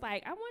 So I was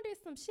like, I wonder if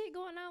some shit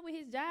going on with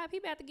his job. He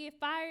about to get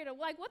fired, or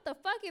like, what the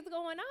fuck is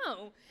going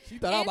on? She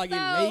thought I was about to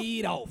get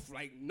laid off.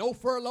 Like, no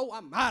furlough,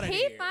 I'm out of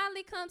here. He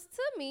finally comes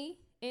to me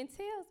and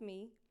tells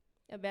me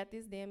about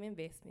this damn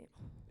investment.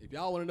 If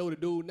y'all want to know the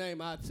dude's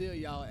name, I'll tell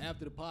y'all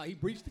after the pod. He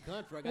breached the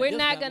contract. We're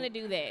not going to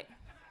do that.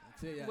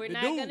 We're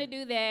not going to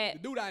do that. The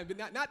dude,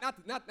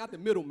 not the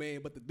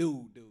middleman, but the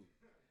dude.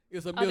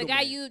 It's a middleman. The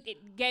guy you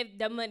gave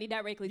the money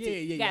directly to.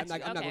 Yeah. I'm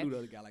not going to do the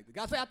other guy like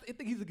that. I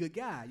think he's a good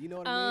guy. You know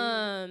what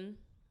I mean?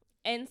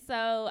 And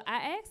so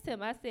I asked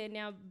him, I said,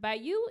 now, by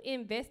you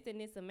investing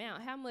this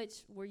amount, how much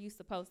were you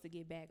supposed to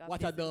get back?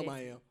 Watch how dumb I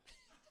am.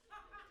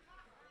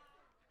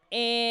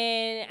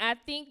 And I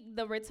think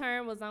the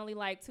return was only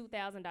like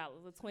 $2,000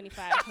 or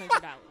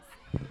 $2,500.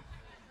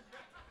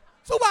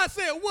 Somebody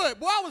said what?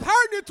 Boy, I was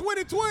hurting in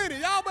 2020.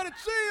 Y'all better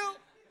chill.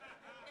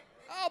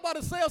 Y'all about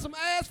to sell some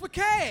ass for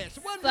cash.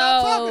 What are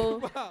y'all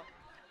talking about?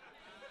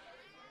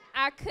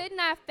 I could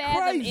not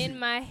fathom in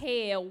my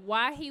head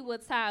why he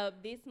would tie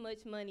up this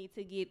much money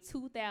to get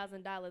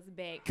 $2,000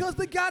 back. Because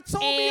the guy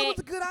told me it was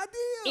a good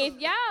idea. If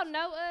y'all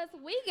know us,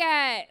 we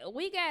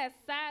got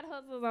side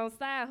hustles on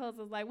side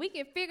hustles. Like, we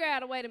can figure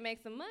out a way to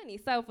make some money.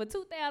 So for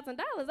 $2,000,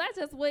 I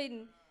just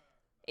wouldn't.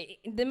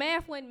 The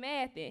math wasn't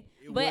mathing.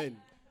 It wasn't.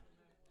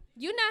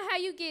 You know how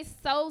you get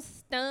so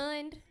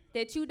stunned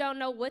that you don't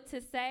know what to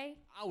say?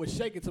 I was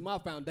shaking to my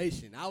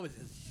foundation. I was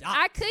just shocked.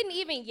 I couldn't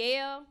even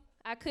yell.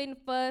 I couldn't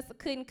fuss. I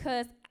couldn't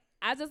cuss.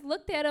 I just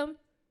looked at him.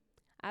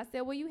 I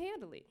said, well, you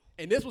handle it.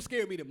 And this what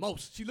scared me the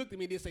most. She looked at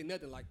me and didn't say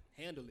nothing like,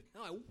 handle it.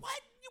 I'm like, what?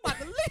 You about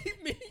to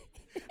leave me?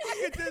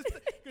 I could just,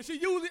 because she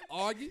usually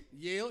argue,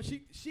 yell.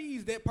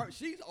 She's that person.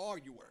 She's an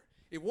arguer.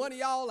 If one of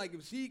y'all, like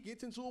if she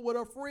gets into it with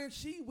her friends,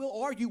 she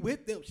will argue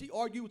with them. She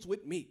argues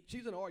with me.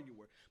 She's an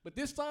arguer. But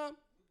this time,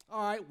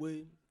 all right,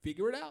 we'll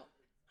figure it out.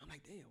 I'm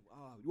like, damn,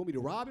 you want me to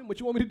rob him? What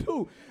you want me to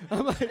do?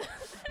 I'm like,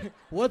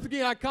 once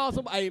again, I call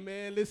somebody, hey,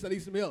 man, listen, I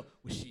need some help.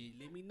 Well, shit,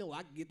 let me know.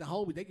 I can get the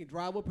homies. They can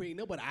drive up here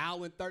in but an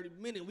hour and 30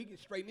 minutes. We can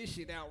straighten this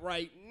shit out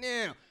right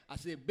now. I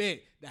said,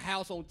 bet. The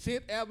house on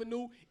 10th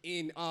Avenue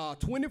in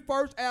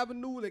 21st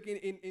Avenue, like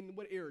in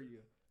what area?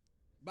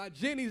 By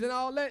Jenny's and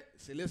all that. I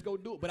said, let's go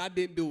do it. But I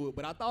didn't do it.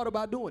 But I thought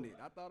about doing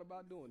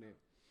it.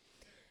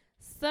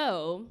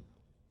 So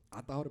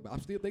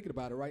I'm still thinking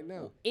about it right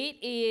now. it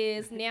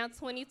is now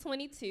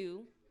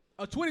 2022.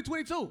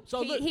 2022.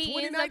 So look, he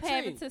 2019. ends up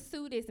having to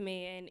sue this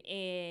man,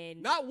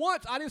 and Not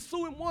once. I didn't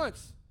sue him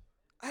once.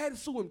 I had to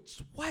sue him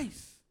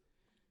twice.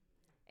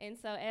 And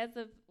so as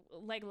of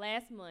like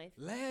last month,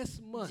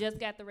 Just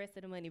got the rest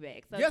of the money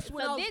back. So, Guess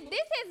when I was-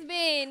 this has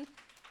been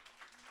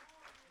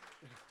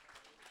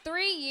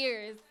 3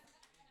 years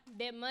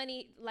that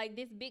money, like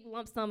this big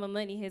lump sum of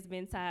money, has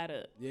been tied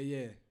up.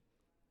 Yeah.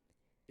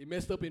 It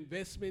messed up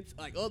investments,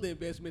 like other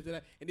investments,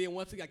 and then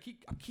once again,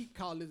 I keep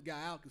calling this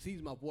guy out because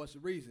he's my voice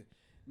of reason.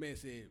 Man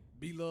said,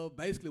 B-Love,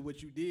 basically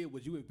what you did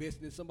was you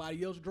invested in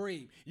somebody else's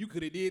dream. You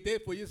could have did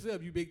that for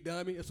yourself, you big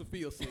dummy. It's a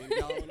field scene.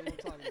 Y'all know what I'm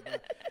talking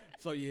about.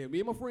 So, yeah, me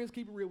and my friends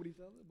keep it real with each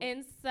other.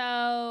 And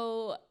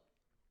so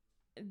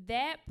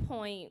that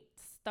point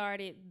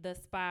started the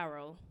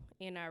spiral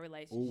in our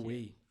relationship.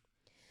 Ooh-wee.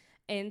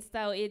 And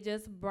so it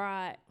just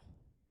brought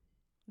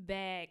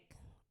back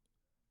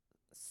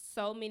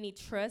so many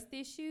trust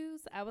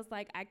issues. I was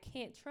like, I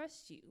can't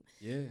trust you.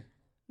 Yeah.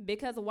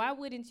 Because why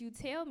wouldn't you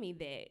tell me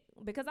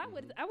that? Because I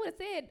would have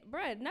said,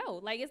 bruh, no,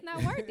 like it's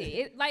not worth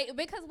it.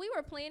 Because we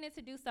were planning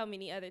to do so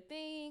many other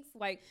things.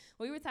 Like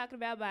we were talking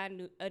about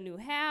buying a new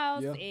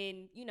house,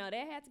 and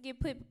that had to get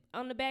put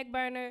on the back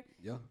burner.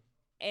 Yeah.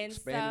 And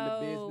Expanding so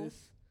the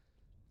business.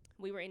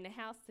 we were in the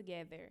house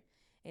together.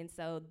 And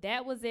so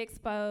that was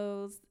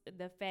exposed.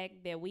 The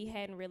fact that we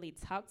hadn't really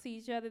talked to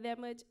each other that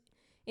much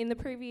in the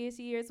previous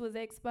years was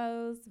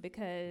exposed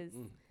because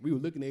we were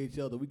looking at each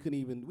other. We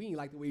didn't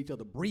like the way each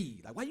other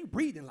breathe. Like, why you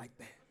breathing like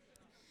that?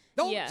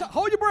 Don't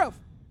hold your breath.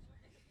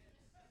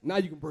 Now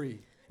you can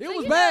breathe. It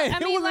was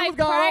bad. It was like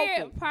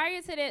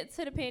prior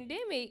to the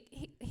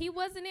pandemic, he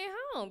wasn't at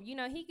home.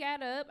 He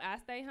got up. I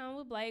stayed home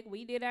with Blake.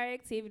 We did our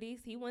activities.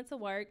 He went to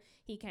work.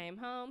 He came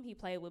home. He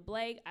played with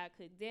Blake. I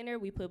cooked dinner.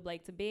 We put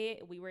Blake to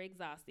bed. We were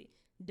exhausted.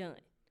 Done.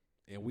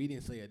 And we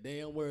didn't say a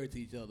damn word to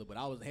each other, but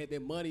I had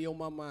that money on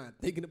my mind,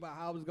 thinking about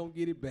how I was going to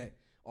get it back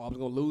or I was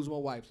going to lose my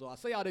wife. So I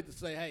say all that to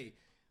say, hey,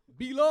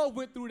 B-Love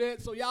went through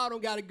that, so y'all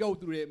don't got to go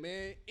through that,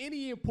 man.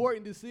 Any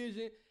important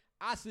decision,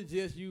 I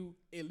suggest you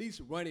at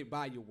least run it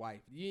by your wife.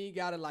 You ain't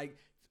got to,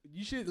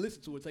 you should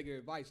listen to her, take her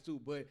advice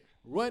too, but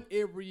run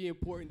every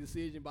important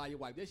decision by your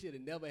wife. That shit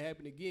had never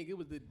happened again. It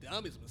was the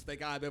dumbest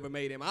mistake I've ever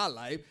made in my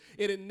life.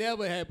 It had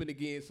never happened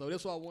again, so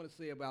that's what I want to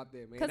say about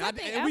that, man. We're not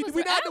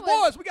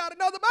divorced. We got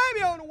another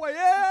baby on the way.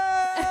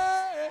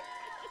 Yeah.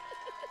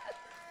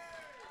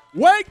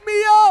 Wake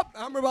me up.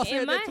 I remember I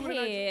said that too. In my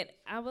head,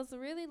 I was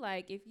really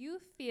like, if you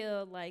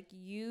feel like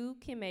you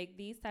can make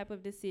these type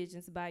of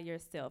decisions by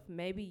yourself,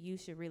 maybe you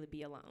should really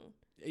be alone.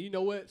 And you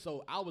know what?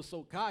 So I was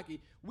so cocky.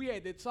 We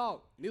had that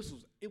talk. And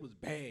it was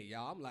bad,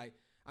 y'all. I'm like,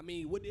 I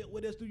mean, what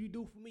else do you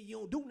do for me? You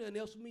don't do nothing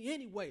else for me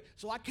anyway.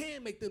 So I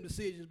can make them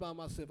decisions by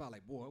myself. I was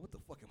like, boy, what the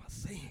fuck am I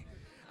saying?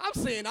 I'm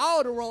saying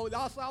all the wrong.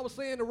 Also, I was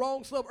saying the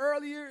wrong stuff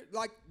earlier.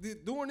 Like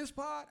during this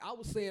pod, I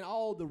was saying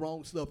all the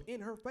wrong stuff in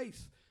her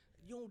face.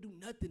 You don't do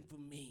nothing for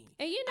me.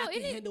 And I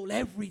can handle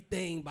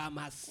everything by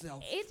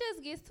myself. It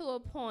just gets to a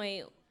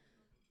point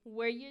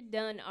where you're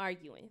done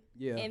arguing.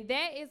 Yeah. And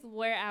that is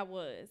where I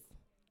was.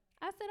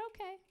 I said,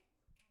 okay.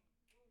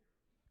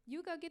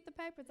 You go get the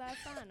papers, I'll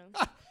sign them.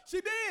 She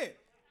did.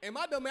 And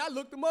my dumb man, I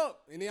looked them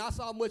up. And then I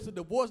saw how much the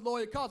divorce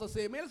lawyer cost. I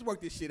said, man, let's work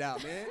this shit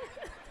out, man.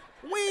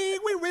 we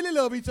really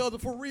love each other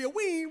for real.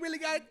 We ain't really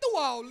got to do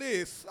all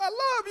this. I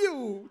love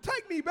you.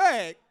 Take me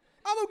back.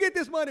 I'm going to get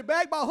this money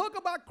back by hook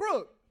or by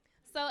crook.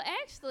 So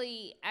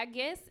actually, I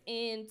guess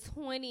in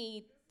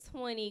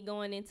 2020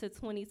 going into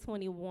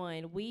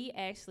 2021, we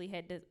actually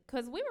had to,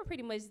 because we had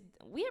pretty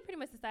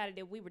much decided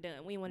that we were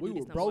done. We didn't want to do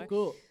this no more. We were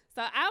broke up.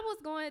 So I was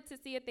going to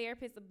see a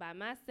therapist by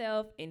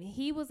myself, and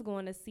he was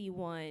going to see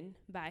one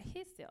by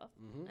himself.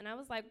 Mm-hmm. And I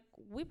was like,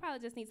 we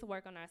probably just need to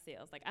work on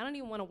ourselves. Like, I don't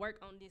even want to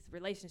work on this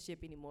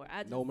relationship anymore.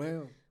 I just want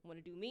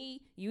to do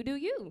me, you do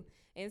you.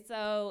 And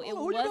so it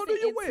wasn't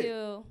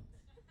until...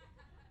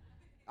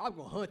 I'm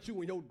going to hunt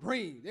you in your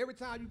dreams. Every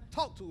time you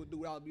talk to a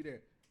dude, I'll be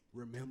there.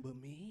 Remember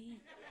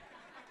me?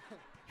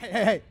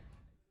 Hey.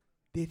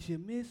 Did you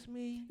miss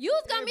me? You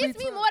was going to miss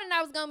me more than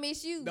I was going to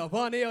miss you. The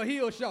Von L.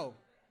 Hill show.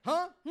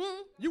 Huh?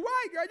 You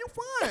right, girl. You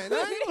fine.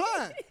 I ain't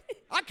lying.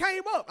 I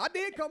came up. I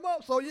did come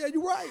up, so yeah,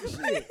 you right.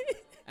 Shit.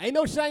 Ain't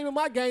no shame in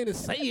my game to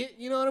say it.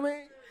 You know what I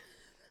mean?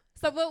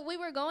 So, but we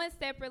were going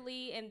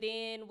separately, and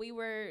then we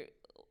were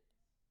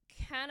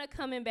kind of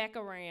coming back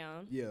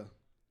around. Yeah.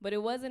 But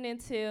it wasn't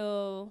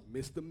until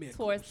Mr. Mickles.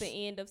 Towards the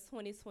end of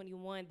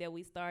 2021 that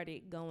we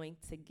started going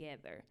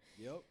together.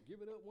 Yep. Give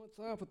it up one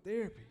time for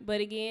therapy. But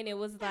again, it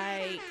was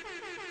like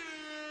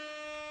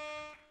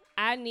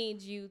I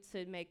need you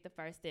to make the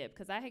first step.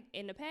 Because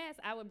in the past,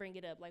 I would bring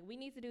it up. Like, we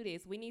need to do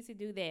this. We need to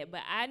do that.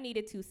 But I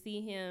needed to see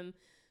him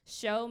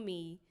show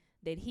me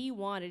that he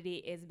wanted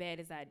it as bad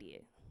as I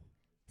did.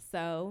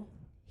 So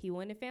he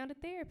went and found a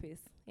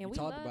therapist. And we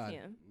love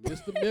him.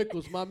 Mr.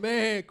 Nichols, my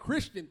man,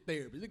 Christian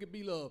therapist. It could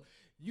be love.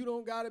 You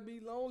don't got to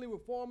be lonely,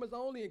 reformers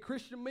only, and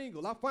Christian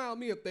mingle. I found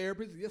me a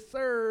therapist. Yes,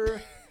 sir.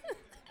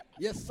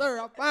 Yes, sir.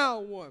 I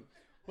found one.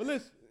 Well,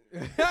 listen.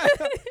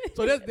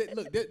 So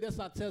that's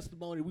our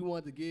testimony we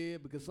wanted to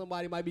give because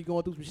somebody might be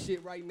going through some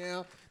shit right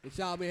now that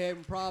y'all been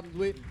having problems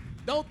with.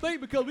 Don't think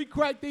because we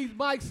cracked these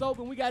mics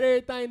open, we got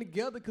everything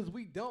together, because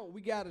we don't.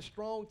 We got a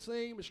strong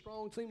team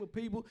of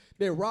people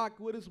that rock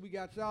with us. We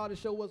got y'all to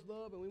show us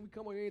love, and when we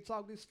come on here and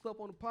talk this stuff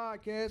on the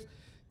podcast,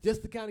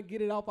 just to kind of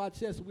get it off our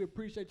chest, so we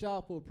appreciate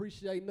y'all for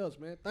appreciating us,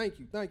 man. Thank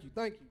you.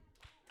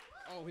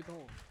 Oh, hit the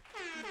horn.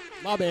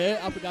 My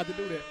bad, I forgot to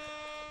do that.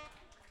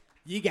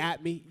 You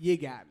got me.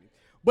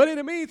 But in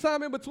the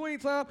meantime, in between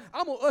time,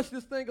 I'm going to usher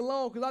this thing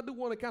along because I do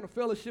want to kind of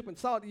fellowship and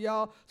talk to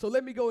y'all. So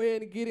let me go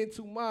ahead and get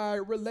into my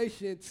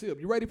relationship.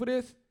 You ready for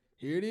this?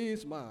 Here it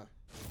is, mine.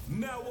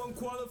 Now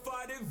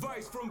unqualified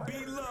advice from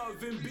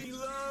B-Love and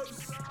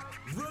B-Love's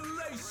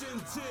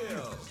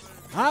relationship.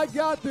 I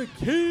got the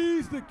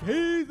keys.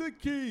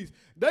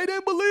 They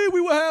didn't believe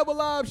we would have a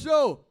live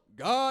show.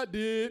 God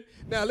did.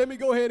 Now let me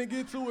go ahead and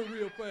get to it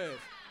real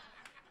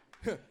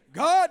fast.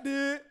 God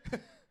did.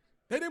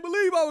 They didn't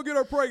believe I would get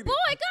her pregnant. Boy,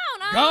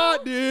 go on.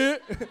 God did.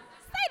 Say the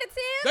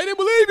tip. They didn't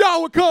believe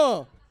y'all would come.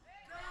 All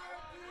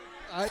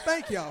right,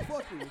 thank y'all.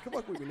 Fuck with me. Come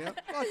fuck with me now.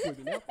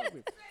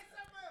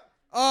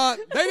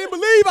 They didn't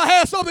believe I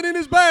had something in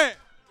this bag.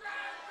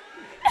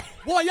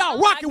 Boy, y'all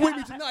rocking with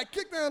me tonight.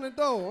 Kick down the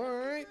door, all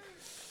right?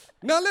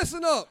 Now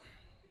listen up.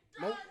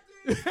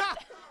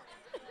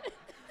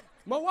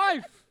 My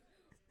wife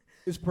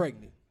is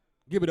pregnant.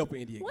 Give it up for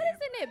India. What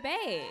is in that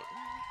bag?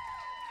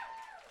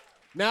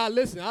 Now,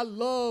 listen, I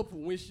love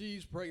when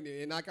she's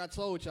pregnant. And like I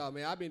told y'all,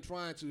 man, I've been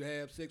trying to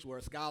have sex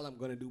with her. Skylar, I'm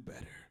going to do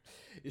better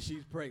if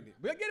she's pregnant.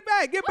 But get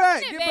back.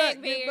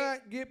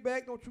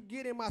 Don't you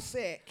get in my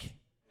sack.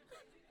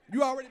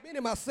 You already been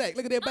in my sack.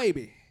 Look at that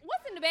baby.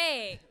 What's in the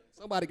bag?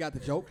 Somebody got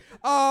the joke.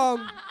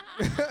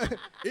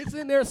 It's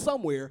in there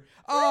somewhere.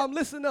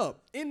 Listen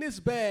up. In this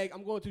bag,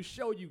 I'm going to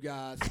show you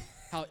guys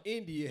how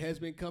India has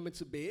been coming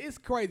to bed. It's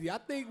crazy. I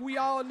think we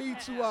all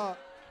need to...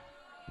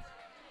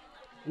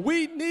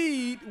 We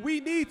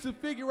need to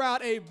figure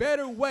out a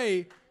better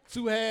way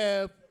to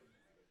have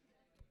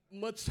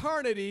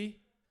maternity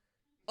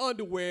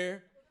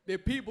underwear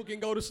that people can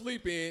go to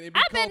sleep in and be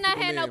I better not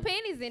have in. no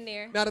panties in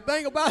there. Now the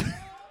thing about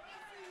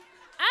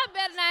I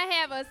better not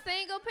have a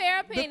single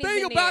pair of panties in there.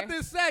 The thing about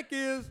this sack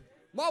is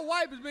my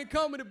wife has been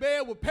coming to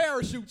bed with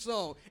parachutes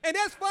on. And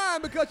that's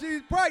fine because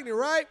she's pregnant,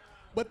 right?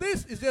 But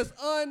this is just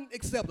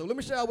unacceptable. Let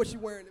me show you what she's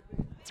wearing.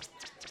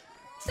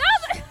 Stop.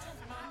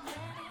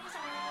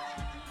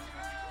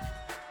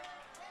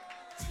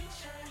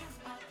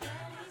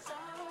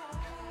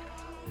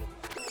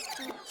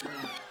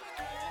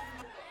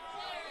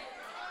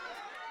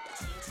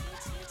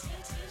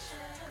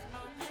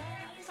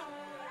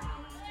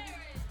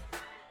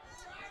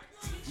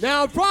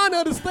 Now, I'm trying to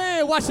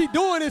understand why she's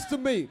doing this to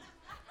me.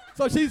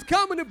 So she's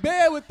coming to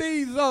bed with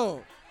these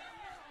on.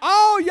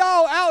 All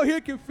y'all out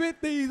here can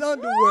fit these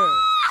underwear.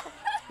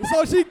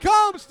 So she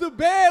comes to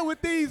bed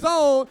with these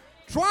on,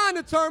 trying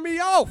to turn me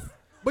off.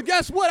 But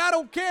guess what? I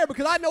don't care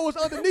because I know it's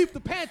underneath the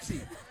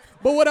panty.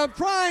 But what I'm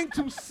trying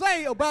to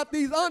say about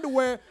these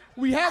underwear,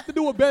 we have to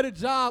do a better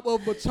job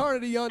of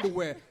maternity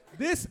underwear.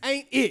 This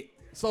ain't it.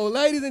 So,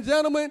 ladies and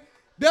gentlemen,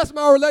 that's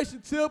my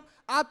relationship.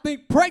 I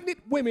think pregnant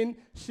women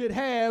should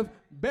have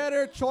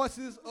better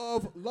choices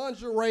of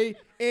lingerie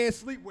and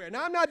sleepwear.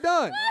 Now, I'm not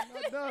done.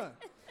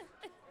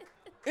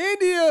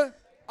 India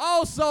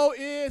also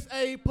is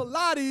a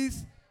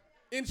Pilates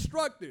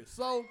instructor.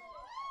 So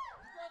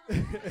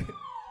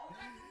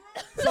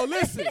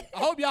listen, I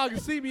hope y'all can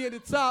see me in the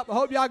top.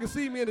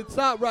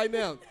 Right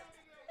now.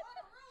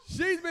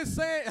 She's been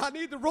saying, I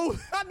need the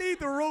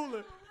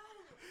ruler.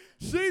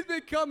 She's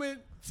been coming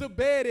to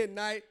bed at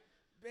night.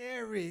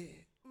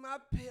 Barry, my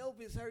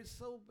pelvis hurts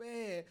so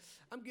bad.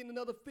 I'm getting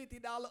another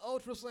 $50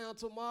 ultrasound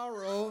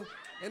tomorrow.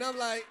 And I'm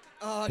like,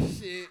 oh,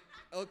 shit.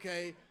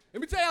 Okay. Let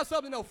me tell y'all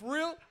something, though. For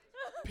real,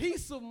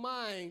 peace of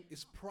mind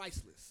is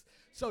priceless.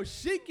 So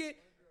she can,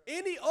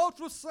 any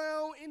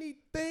ultrasound,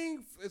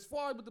 anything, as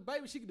far as with the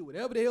baby, she can do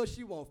whatever the hell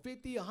she wants.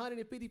 50,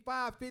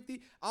 155,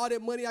 50. All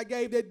that money I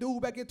gave that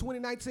dude back in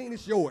 2019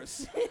 is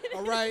yours.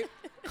 All right?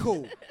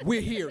 Cool.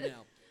 We're here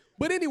now.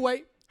 But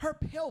anyway, her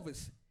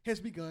pelvis has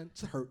begun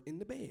to hurt in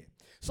the bed.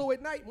 So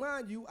at night,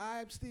 mind you,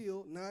 I'm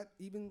still not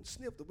even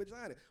sniffed the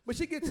vagina. But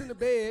she gets in the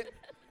bed,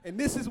 and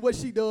this is what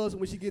she does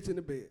when she gets in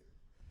the bed.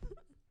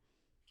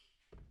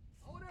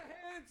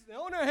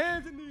 On her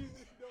hands and knees.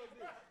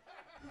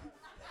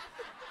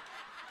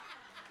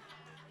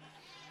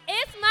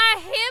 It's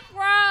my hip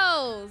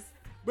rolls.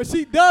 But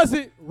she does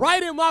it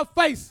right in my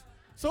face.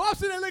 So I'm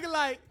sitting there looking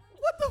like,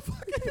 what the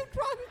fuck are you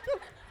trying to do?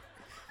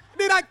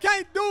 then I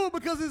can't do it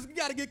because you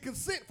got to get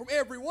consent from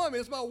every woman.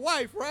 It's my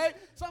wife, right?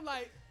 So I'm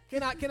like,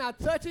 can I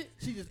touch it?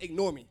 She just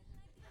ignore me.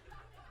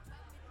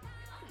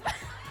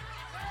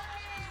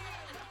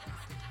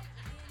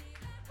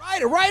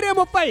 right in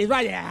my face,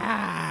 right there.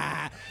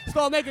 Ah.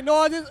 Start making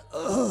noises.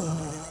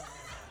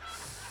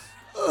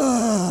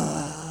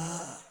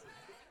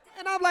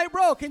 And I'm like,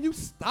 bro, can you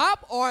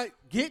stop or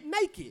get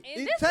naked?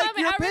 In this moment,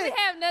 I really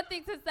have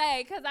nothing to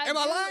say because I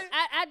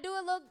do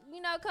a little,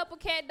 a couple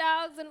cat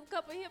dogs and a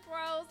couple hip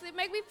rolls. It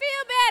make me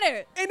feel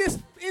better. And it's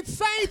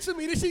insane to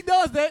me that she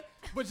does that.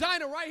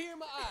 Vagina right here in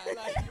my eye.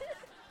 Like,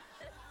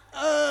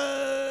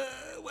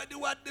 what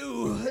do I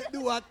do?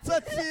 Do I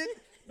touch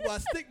it? Do I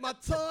stick my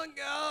tongue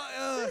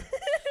out?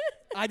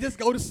 I just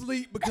go to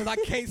sleep because I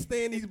can't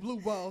stand these blue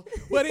balls.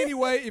 But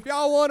anyway, if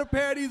y'all want a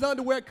pair of these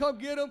underwear, come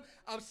get them.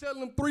 I'm selling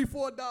them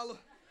 $3-4.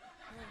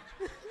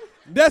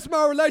 That's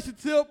my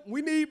relationship.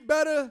 We need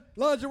better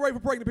lingerie for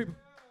pregnant people.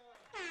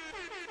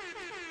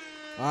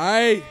 All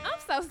right. I'm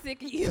so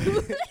sick of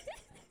you.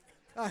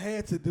 I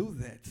had to do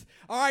that.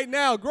 All right,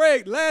 now,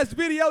 Greg, last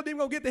video. Then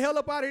we're going to get the hell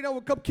up out of here. Then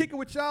we'll come kicking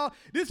with y'all.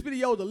 This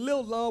video is a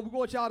little long. We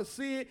want y'all to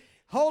see it.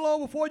 Hold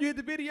on before you hit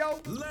the video.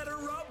 Let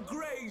her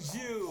upgrade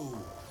you.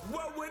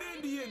 What would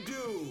India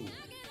do?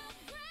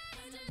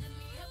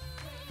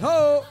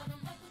 Oh,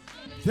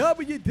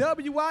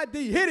 WWID.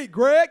 Hit it,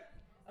 Greg.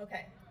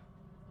 Okay.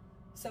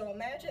 So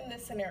imagine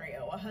this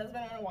scenario, a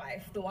husband and a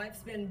wife. The wife's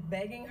been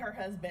begging her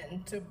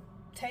husband to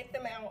take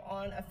them out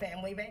on a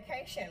family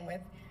vacation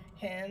with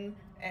him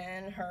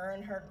and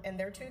her and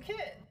their 2 kids.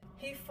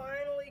 He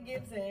finally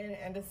gives in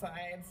and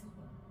decides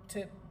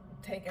to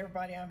take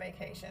everybody on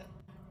vacation.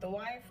 The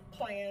wife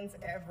plans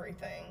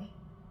everything.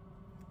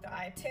 The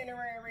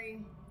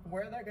itinerary,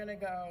 where they're gonna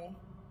go,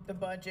 the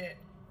budget,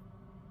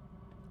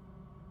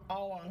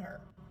 all on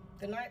her.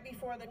 The night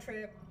before the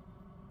trip,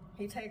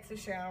 he takes a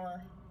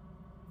shower,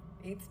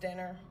 eats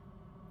dinner,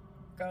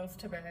 goes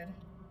to bed.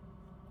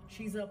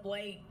 She's up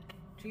late.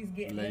 She's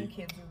getting them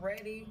kids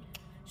ready.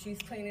 She's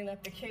cleaning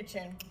up the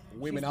kitchen.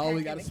 Women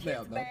always got to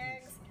snap, though.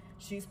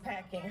 She's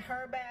packing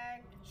her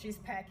bag. She's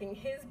packing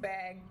his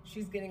bag.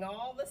 She's getting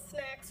all the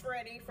snacks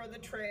ready for the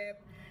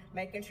trip,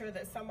 making sure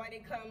that somebody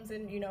comes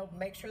and,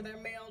 make sure their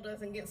mail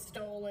doesn't get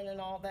stolen and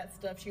all that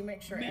stuff. She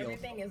makes sure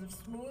everything is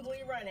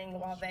smoothly running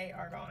while they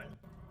are gone.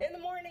 In the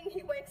morning,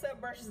 he wakes up,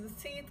 brushes his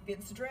teeth,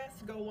 gets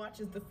dressed,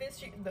 watches the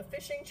fishing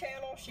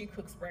channel. She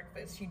cooks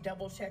breakfast. She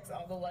double checks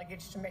all the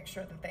luggage to make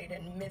sure that they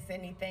didn't miss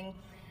anything.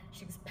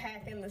 She's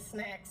packing the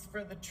snacks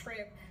for the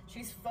trip.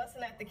 She's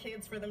fussing at the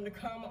kids for them to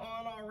come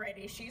on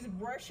already. She's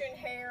brushing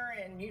hair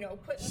and,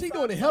 putting She's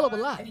doing a hell of a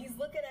lot. And he's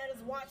looking at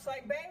his watch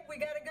like, babe, we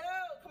gotta go,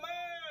 come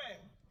on.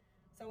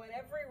 So at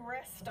every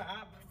rest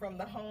stop from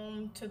the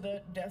home to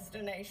the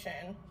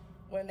destination,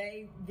 when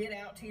they get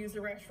out to use the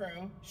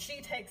restroom,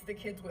 she takes the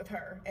kids with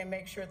her and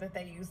makes sure that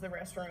they use the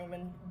restroom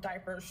and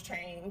diapers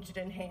changed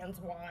and hands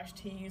washed.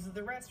 He uses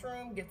the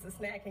restroom, gets a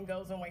snack, and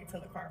goes and waits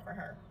in the car for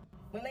her.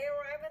 When they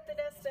arrive at the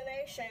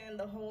destination,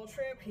 the whole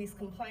trip, he's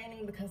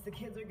complaining because the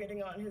kids are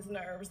getting on his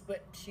nerves,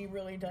 but she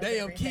really does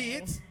everything.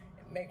 Kids.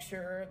 Make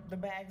sure the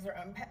bags are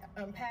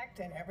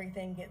unpacked and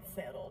everything gets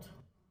settled.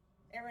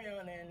 Every now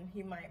and then,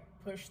 he might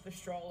push the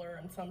stroller,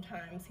 and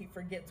sometimes he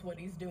forgets what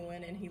he's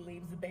doing, and he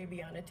leaves the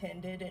baby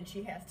unattended, and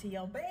she has to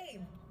yell,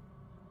 babe!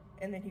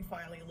 And then he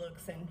finally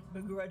looks and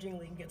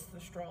begrudgingly gets the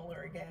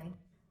stroller again.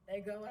 They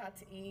go out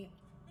to eat.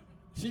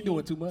 She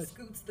doing too much.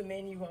 Scoots the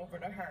menu over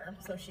to her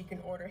so she can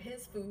order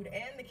his food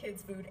and the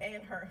kids' food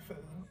and her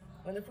food.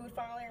 When the food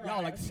finally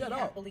arrives, he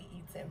happily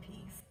eats in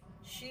peace.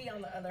 She,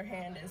 on the other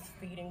hand, is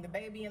feeding the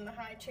baby in the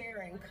high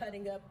chair and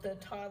cutting up the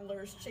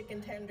toddler's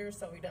chicken tenders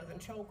so he doesn't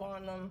choke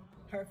on them.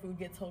 Her food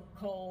gets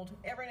cold.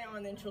 Every now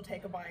and then she'll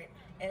take a bite,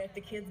 and if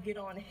the kids get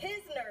on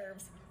his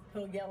nerves,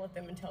 he'll yell at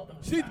them and tell them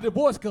to She's stop. the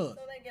divorce cuz.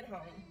 So they get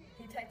home.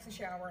 He takes a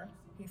shower.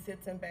 He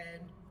sits in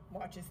bed,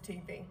 watches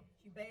TV.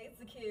 She bathes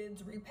the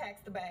kids,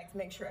 repacks the bags,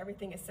 makes sure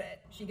everything is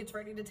set. She gets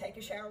ready to take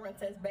a shower and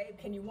says, babe,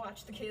 can you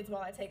watch the kids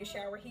while I take a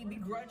shower? He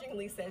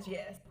begrudgingly says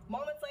yes.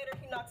 Moments later,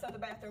 he knocks on the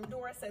bathroom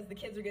door, says the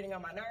kids are getting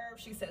on my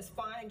nerves. She says,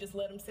 fine, just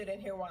let them sit in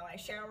here while I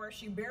shower.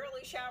 She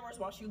barely showers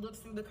while she looks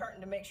through the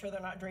curtain to make sure they're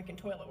not drinking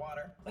toilet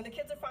water. When the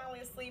kids are finally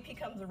asleep, he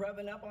comes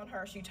rubbing up on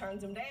her. She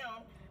turns him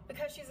down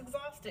because she's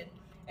exhausted.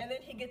 And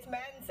then he gets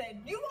mad and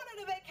said, you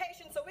wanted a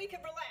vacation so we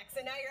could relax,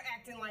 and now you're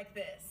acting like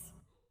this.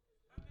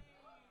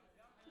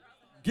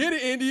 Get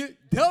it, India.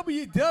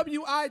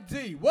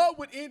 WWID. What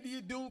would India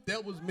do if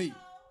that was me?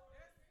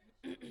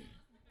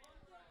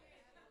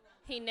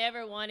 He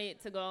never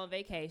wanted to go on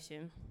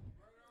vacation.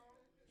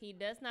 He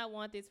does not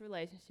want this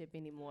relationship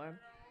anymore.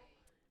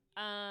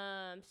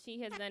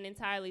 She has done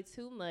entirely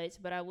too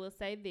much, but I will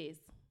say this.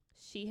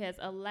 She has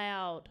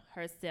allowed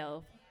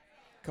herself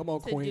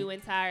to do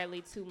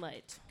entirely too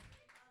much.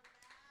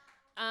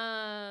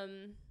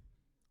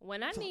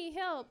 When I need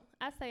help,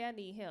 I say I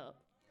need help.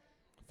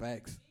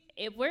 Facts.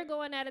 If we're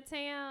going out of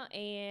town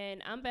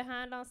and I'm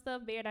behind on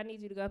stuff, Baird, I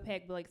need you to go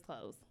pack Blake's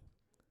clothes.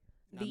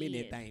 I mean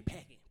that thing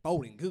packing,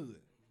 folding good.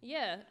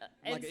 Yeah.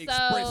 Like an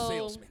express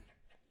salesman.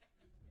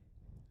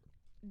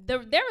 their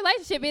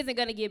relationship isn't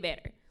going to get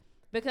better.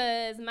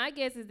 Because my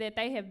guess is that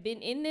they have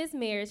been in this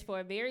marriage for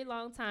a very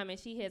long time, and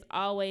she has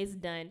always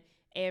done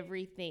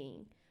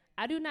everything.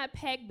 I do not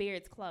pack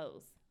Barrett's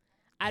clothes.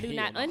 I do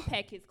not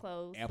unpack his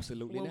clothes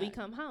when we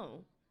come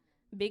home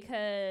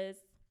because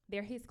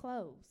they're his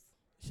clothes.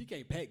 She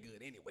can't pack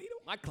good anyway.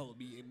 My clothes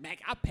be in Mac.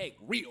 I pack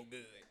real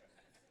good.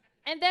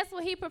 And that's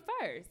what he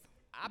prefers.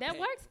 That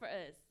works for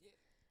us.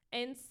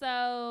 And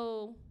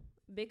so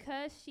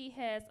because she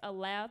has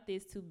allowed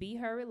this to be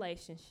her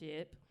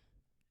relationship,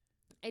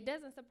 it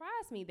doesn't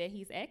surprise me that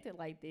he's acted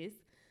like this.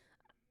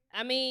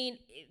 I mean,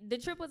 the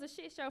trip was a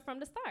shit show from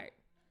the start.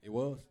 It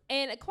was.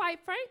 And quite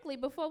frankly,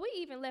 before we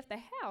even left the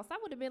house, I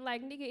would have been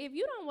like, nigga, if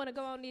you don't want to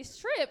go on this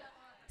trip,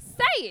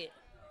 say it.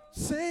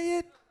 Say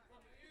it.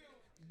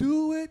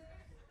 Do it.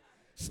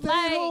 Stay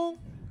home.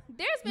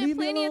 There's been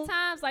plenty of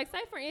times, like, say,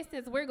 for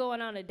instance, we're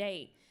going on a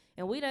date,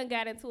 and we done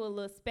got into a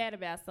little spat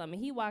about something.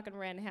 He walking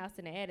around the house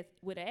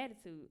with an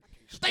attitude.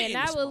 And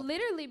I will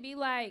literally be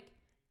like,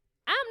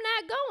 I'm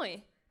not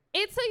going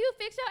until you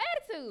fix your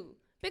attitude.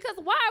 Because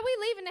why are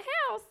we leaving the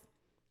house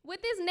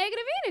with this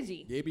negative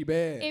energy? It be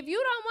bad. If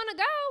you don't want to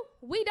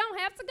go, we don't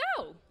have to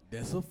go.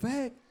 That's a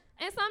fact.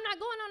 And so I'm not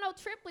going on no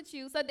trip with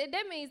you. So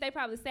that means they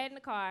probably sat in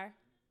the car,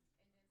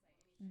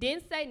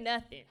 didn't say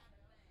nothing.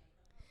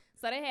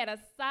 So they had a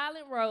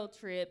silent road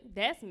trip.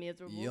 That's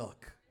miserable. Yuck.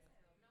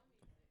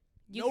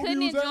 You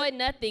couldn't enjoy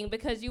nothing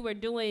because you were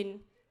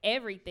doing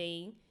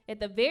everything. At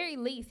the very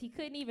least, he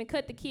couldn't even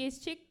cut the kids'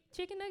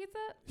 chicken nuggets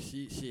up.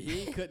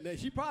 He ain't cutting that.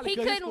 She probably he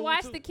couldn't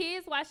watch the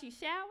kids while she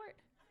showered.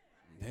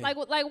 Damn. Like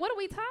what are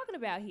we talking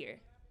about here?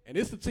 And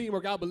it's the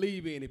teamwork I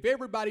believe in. If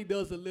everybody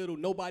does a little,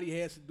 nobody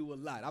has to do a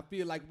lot. I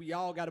feel like we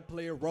all got to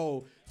play a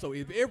role. So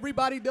if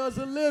everybody does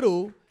a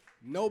little,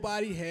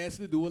 nobody has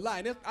to do a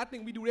lot. And I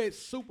think we do that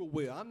super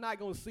well. I'm not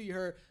going to see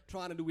her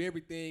trying to do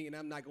everything, and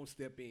I'm not going to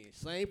step in.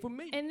 Same for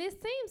me. And this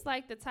seems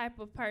like the type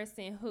of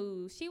person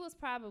who she was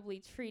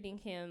probably treating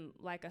him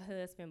like a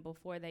husband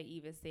before they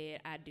even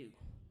said, I do.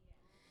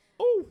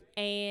 Ooh.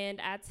 And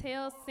I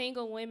tell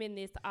single women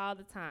this all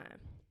the time.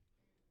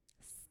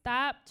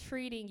 Stop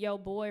treating your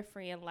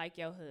boyfriend like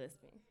your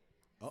husband.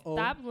 Uh-oh.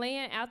 Stop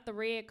laying out the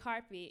red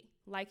carpet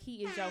like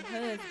he is your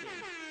husband.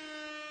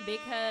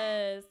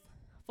 Because,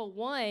 for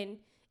one,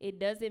 it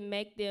doesn't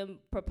make them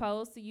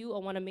propose to you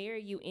or want to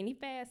marry you any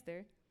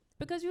faster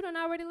because you done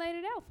already laid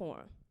it out for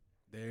him.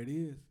 There it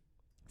is.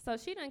 So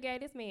she done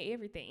gave this man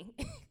everything.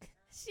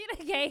 She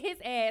done gave his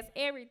ass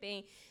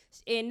everything.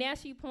 And now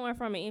she pouring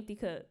from an empty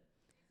cup.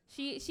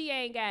 She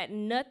ain't got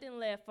nothing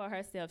left for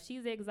herself.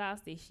 She's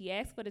exhausted. She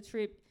asked for the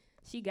trip.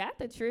 She got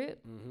the trip.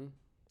 Mm-hmm.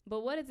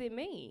 But what does it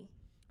mean?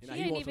 She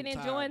ain't even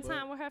enjoying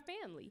time with her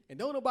family. And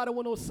don't nobody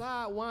want no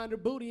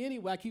sidewinder booty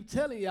anyway. I keep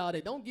telling y'all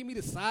that. Don't give me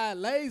the side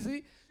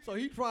lazy. So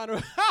he trying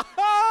to.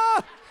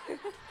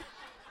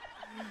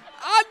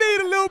 I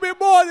need a little bit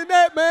more than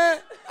that, man.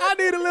 I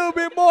need a little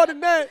bit more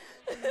than that.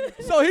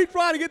 So he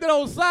trying to get that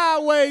old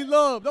sideways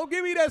love. Don't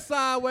give me that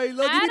sideways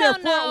love. Give me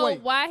that front way. I don't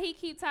know why he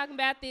keep talking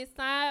about this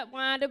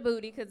sidewinder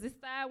booty, because this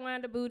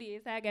sidewinder booty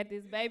is how I got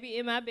this baby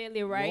in my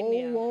belly right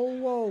now.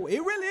 Whoa. It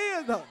really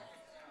is, though.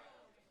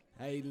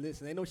 Hey,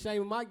 listen, ain't no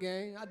shame in my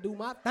game. I do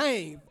my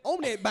thing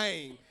on that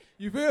bang.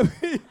 You feel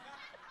me?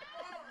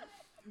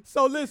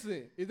 So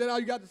listen, is that all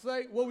you got to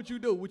say? What would you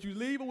do? Would you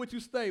leave or would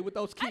you stay with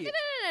those kids?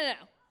 No.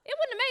 It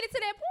wouldn't have made it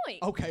to that point.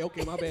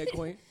 Okay, my bad,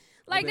 Queen.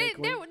 Like, there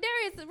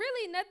is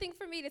really nothing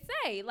for me to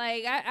say.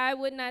 Like, I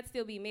would not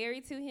still be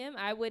married to him.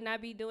 I would not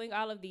be doing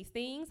all of these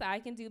things. I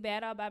can do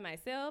bad all by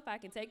myself. I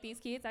can take these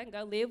kids. I can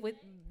go live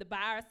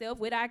by ourselves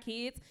with our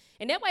kids.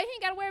 And that way, he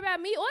ain't got to worry about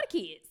me or the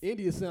kids.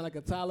 India sound like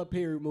a Tyler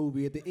Perry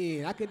movie at the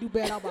end. I can do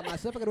bad all by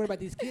myself. I got to worry about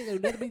these kids. I got to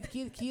do nothing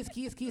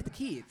but the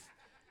kids.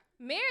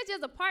 Marriage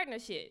is a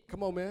partnership.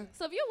 Come on, man.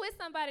 So if you're with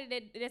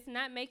somebody that's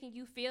not making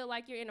you feel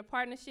like you're in a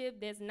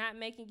partnership, that's not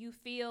making you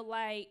feel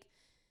like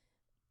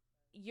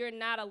you're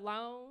not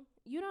alone,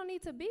 you don't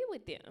need to be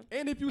with them.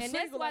 And if you and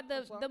single,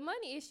 that's why the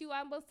money issue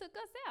almost took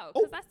us out.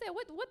 Because I said,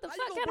 what the fuck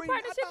kind of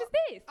partnership is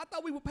this? I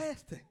thought we were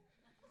past that.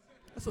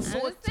 That's a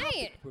sore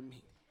topic for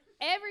me.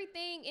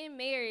 Everything in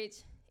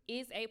marriage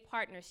is a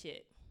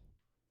partnership.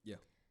 Yeah.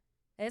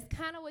 That's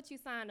kind of what you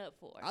sign up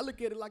for. I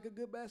look at it like a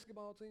good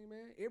basketball team,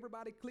 man.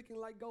 Everybody clicking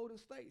like Golden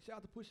State. Shout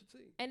out to Pusha T.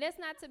 And that's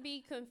not to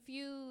be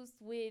confused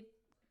with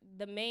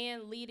the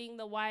man leading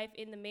the wife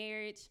in the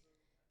marriage.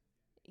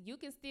 You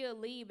can still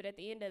lead, but at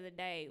the end of the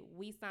day,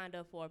 we signed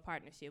up for a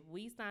partnership.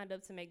 We signed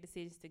up to make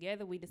decisions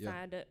together. We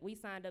signed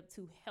up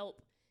to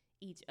help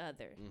each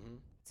other,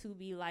 to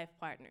be life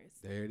partners.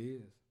 There it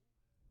is.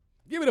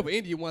 Give it up for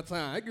India one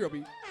time. That girl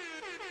be.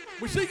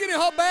 When she get in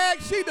her bag,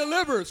 she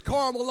delivers.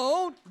 Karl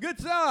Malone, good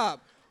job.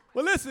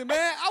 Well, listen,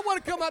 man, I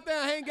want to come out there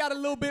and hang out a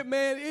little bit,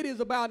 man. It is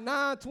about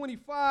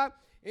 9:25,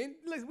 and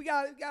listen, we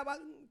got about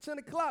 10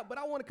 o'clock, but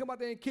I want to come out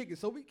there and kick it.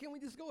 So can we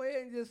just go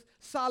ahead and just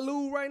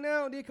salute right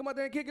now and then come out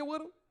there and kick it with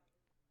them?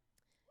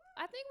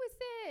 I think we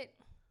said,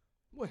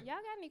 what? Y'all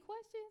got any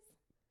questions?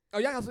 Oh,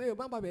 y'all got to say,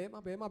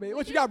 my bad.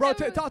 What you got, bro?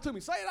 Talk to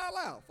me. Say it out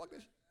loud. Fuck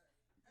this.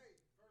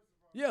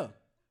 Yeah.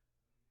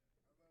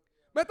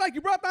 Man, thank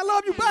you, bro. I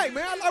love you back,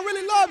 man. I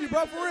really love you,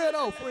 bro, for real,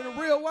 though, in a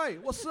real way.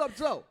 What's up,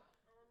 Joe?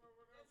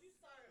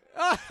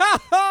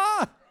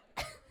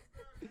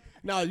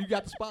 No, you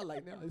got the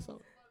spotlight now.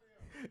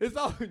 It's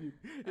on you.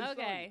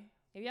 Okay.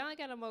 If y'all ain't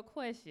got no more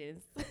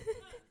questions.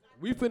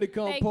 We finna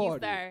come Thank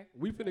party. you, sir.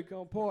 We finna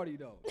come party,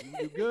 though.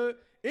 You good?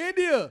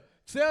 India,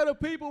 tell the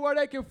people where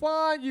they can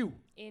find you.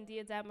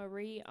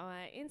 India.Marie on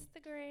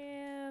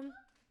Instagram.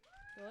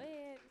 Go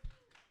ahead.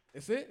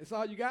 That's it? That's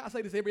all you got? I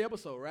say this every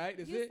episode, right?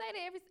 That's you it? say that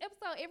every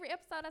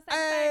episode I say the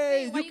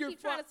same thing. Why you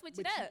keep trying to switch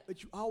it up?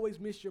 But you always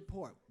miss your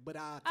part. But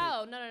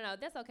no.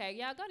 That's okay.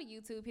 Y'all go to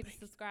YouTube, hit the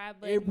subscribe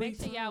button. Make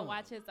sure y'all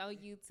watch us on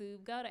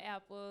YouTube. Go to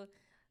Apple.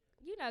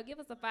 Give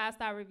us a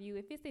 5-star review.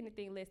 If it's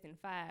anything less than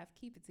 5,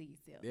 keep it to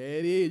yourself. There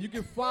it is. You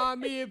can find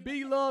me at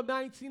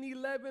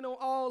BLove1911 on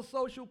all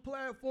social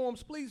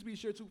platforms. Please be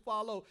sure to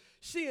follow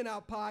She and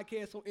Our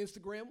Podcast on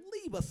Instagram.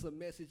 Leave us a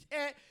message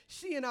at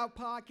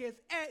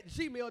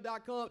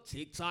sheandourpodcast@gmail.com.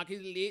 TikTok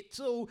is lit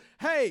too.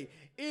 Hey,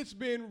 it's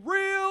been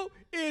real.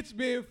 It's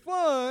been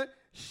fun.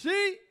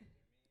 She,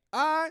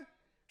 I,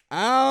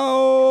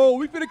 out.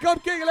 We finna come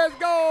kick it. Let's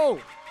go.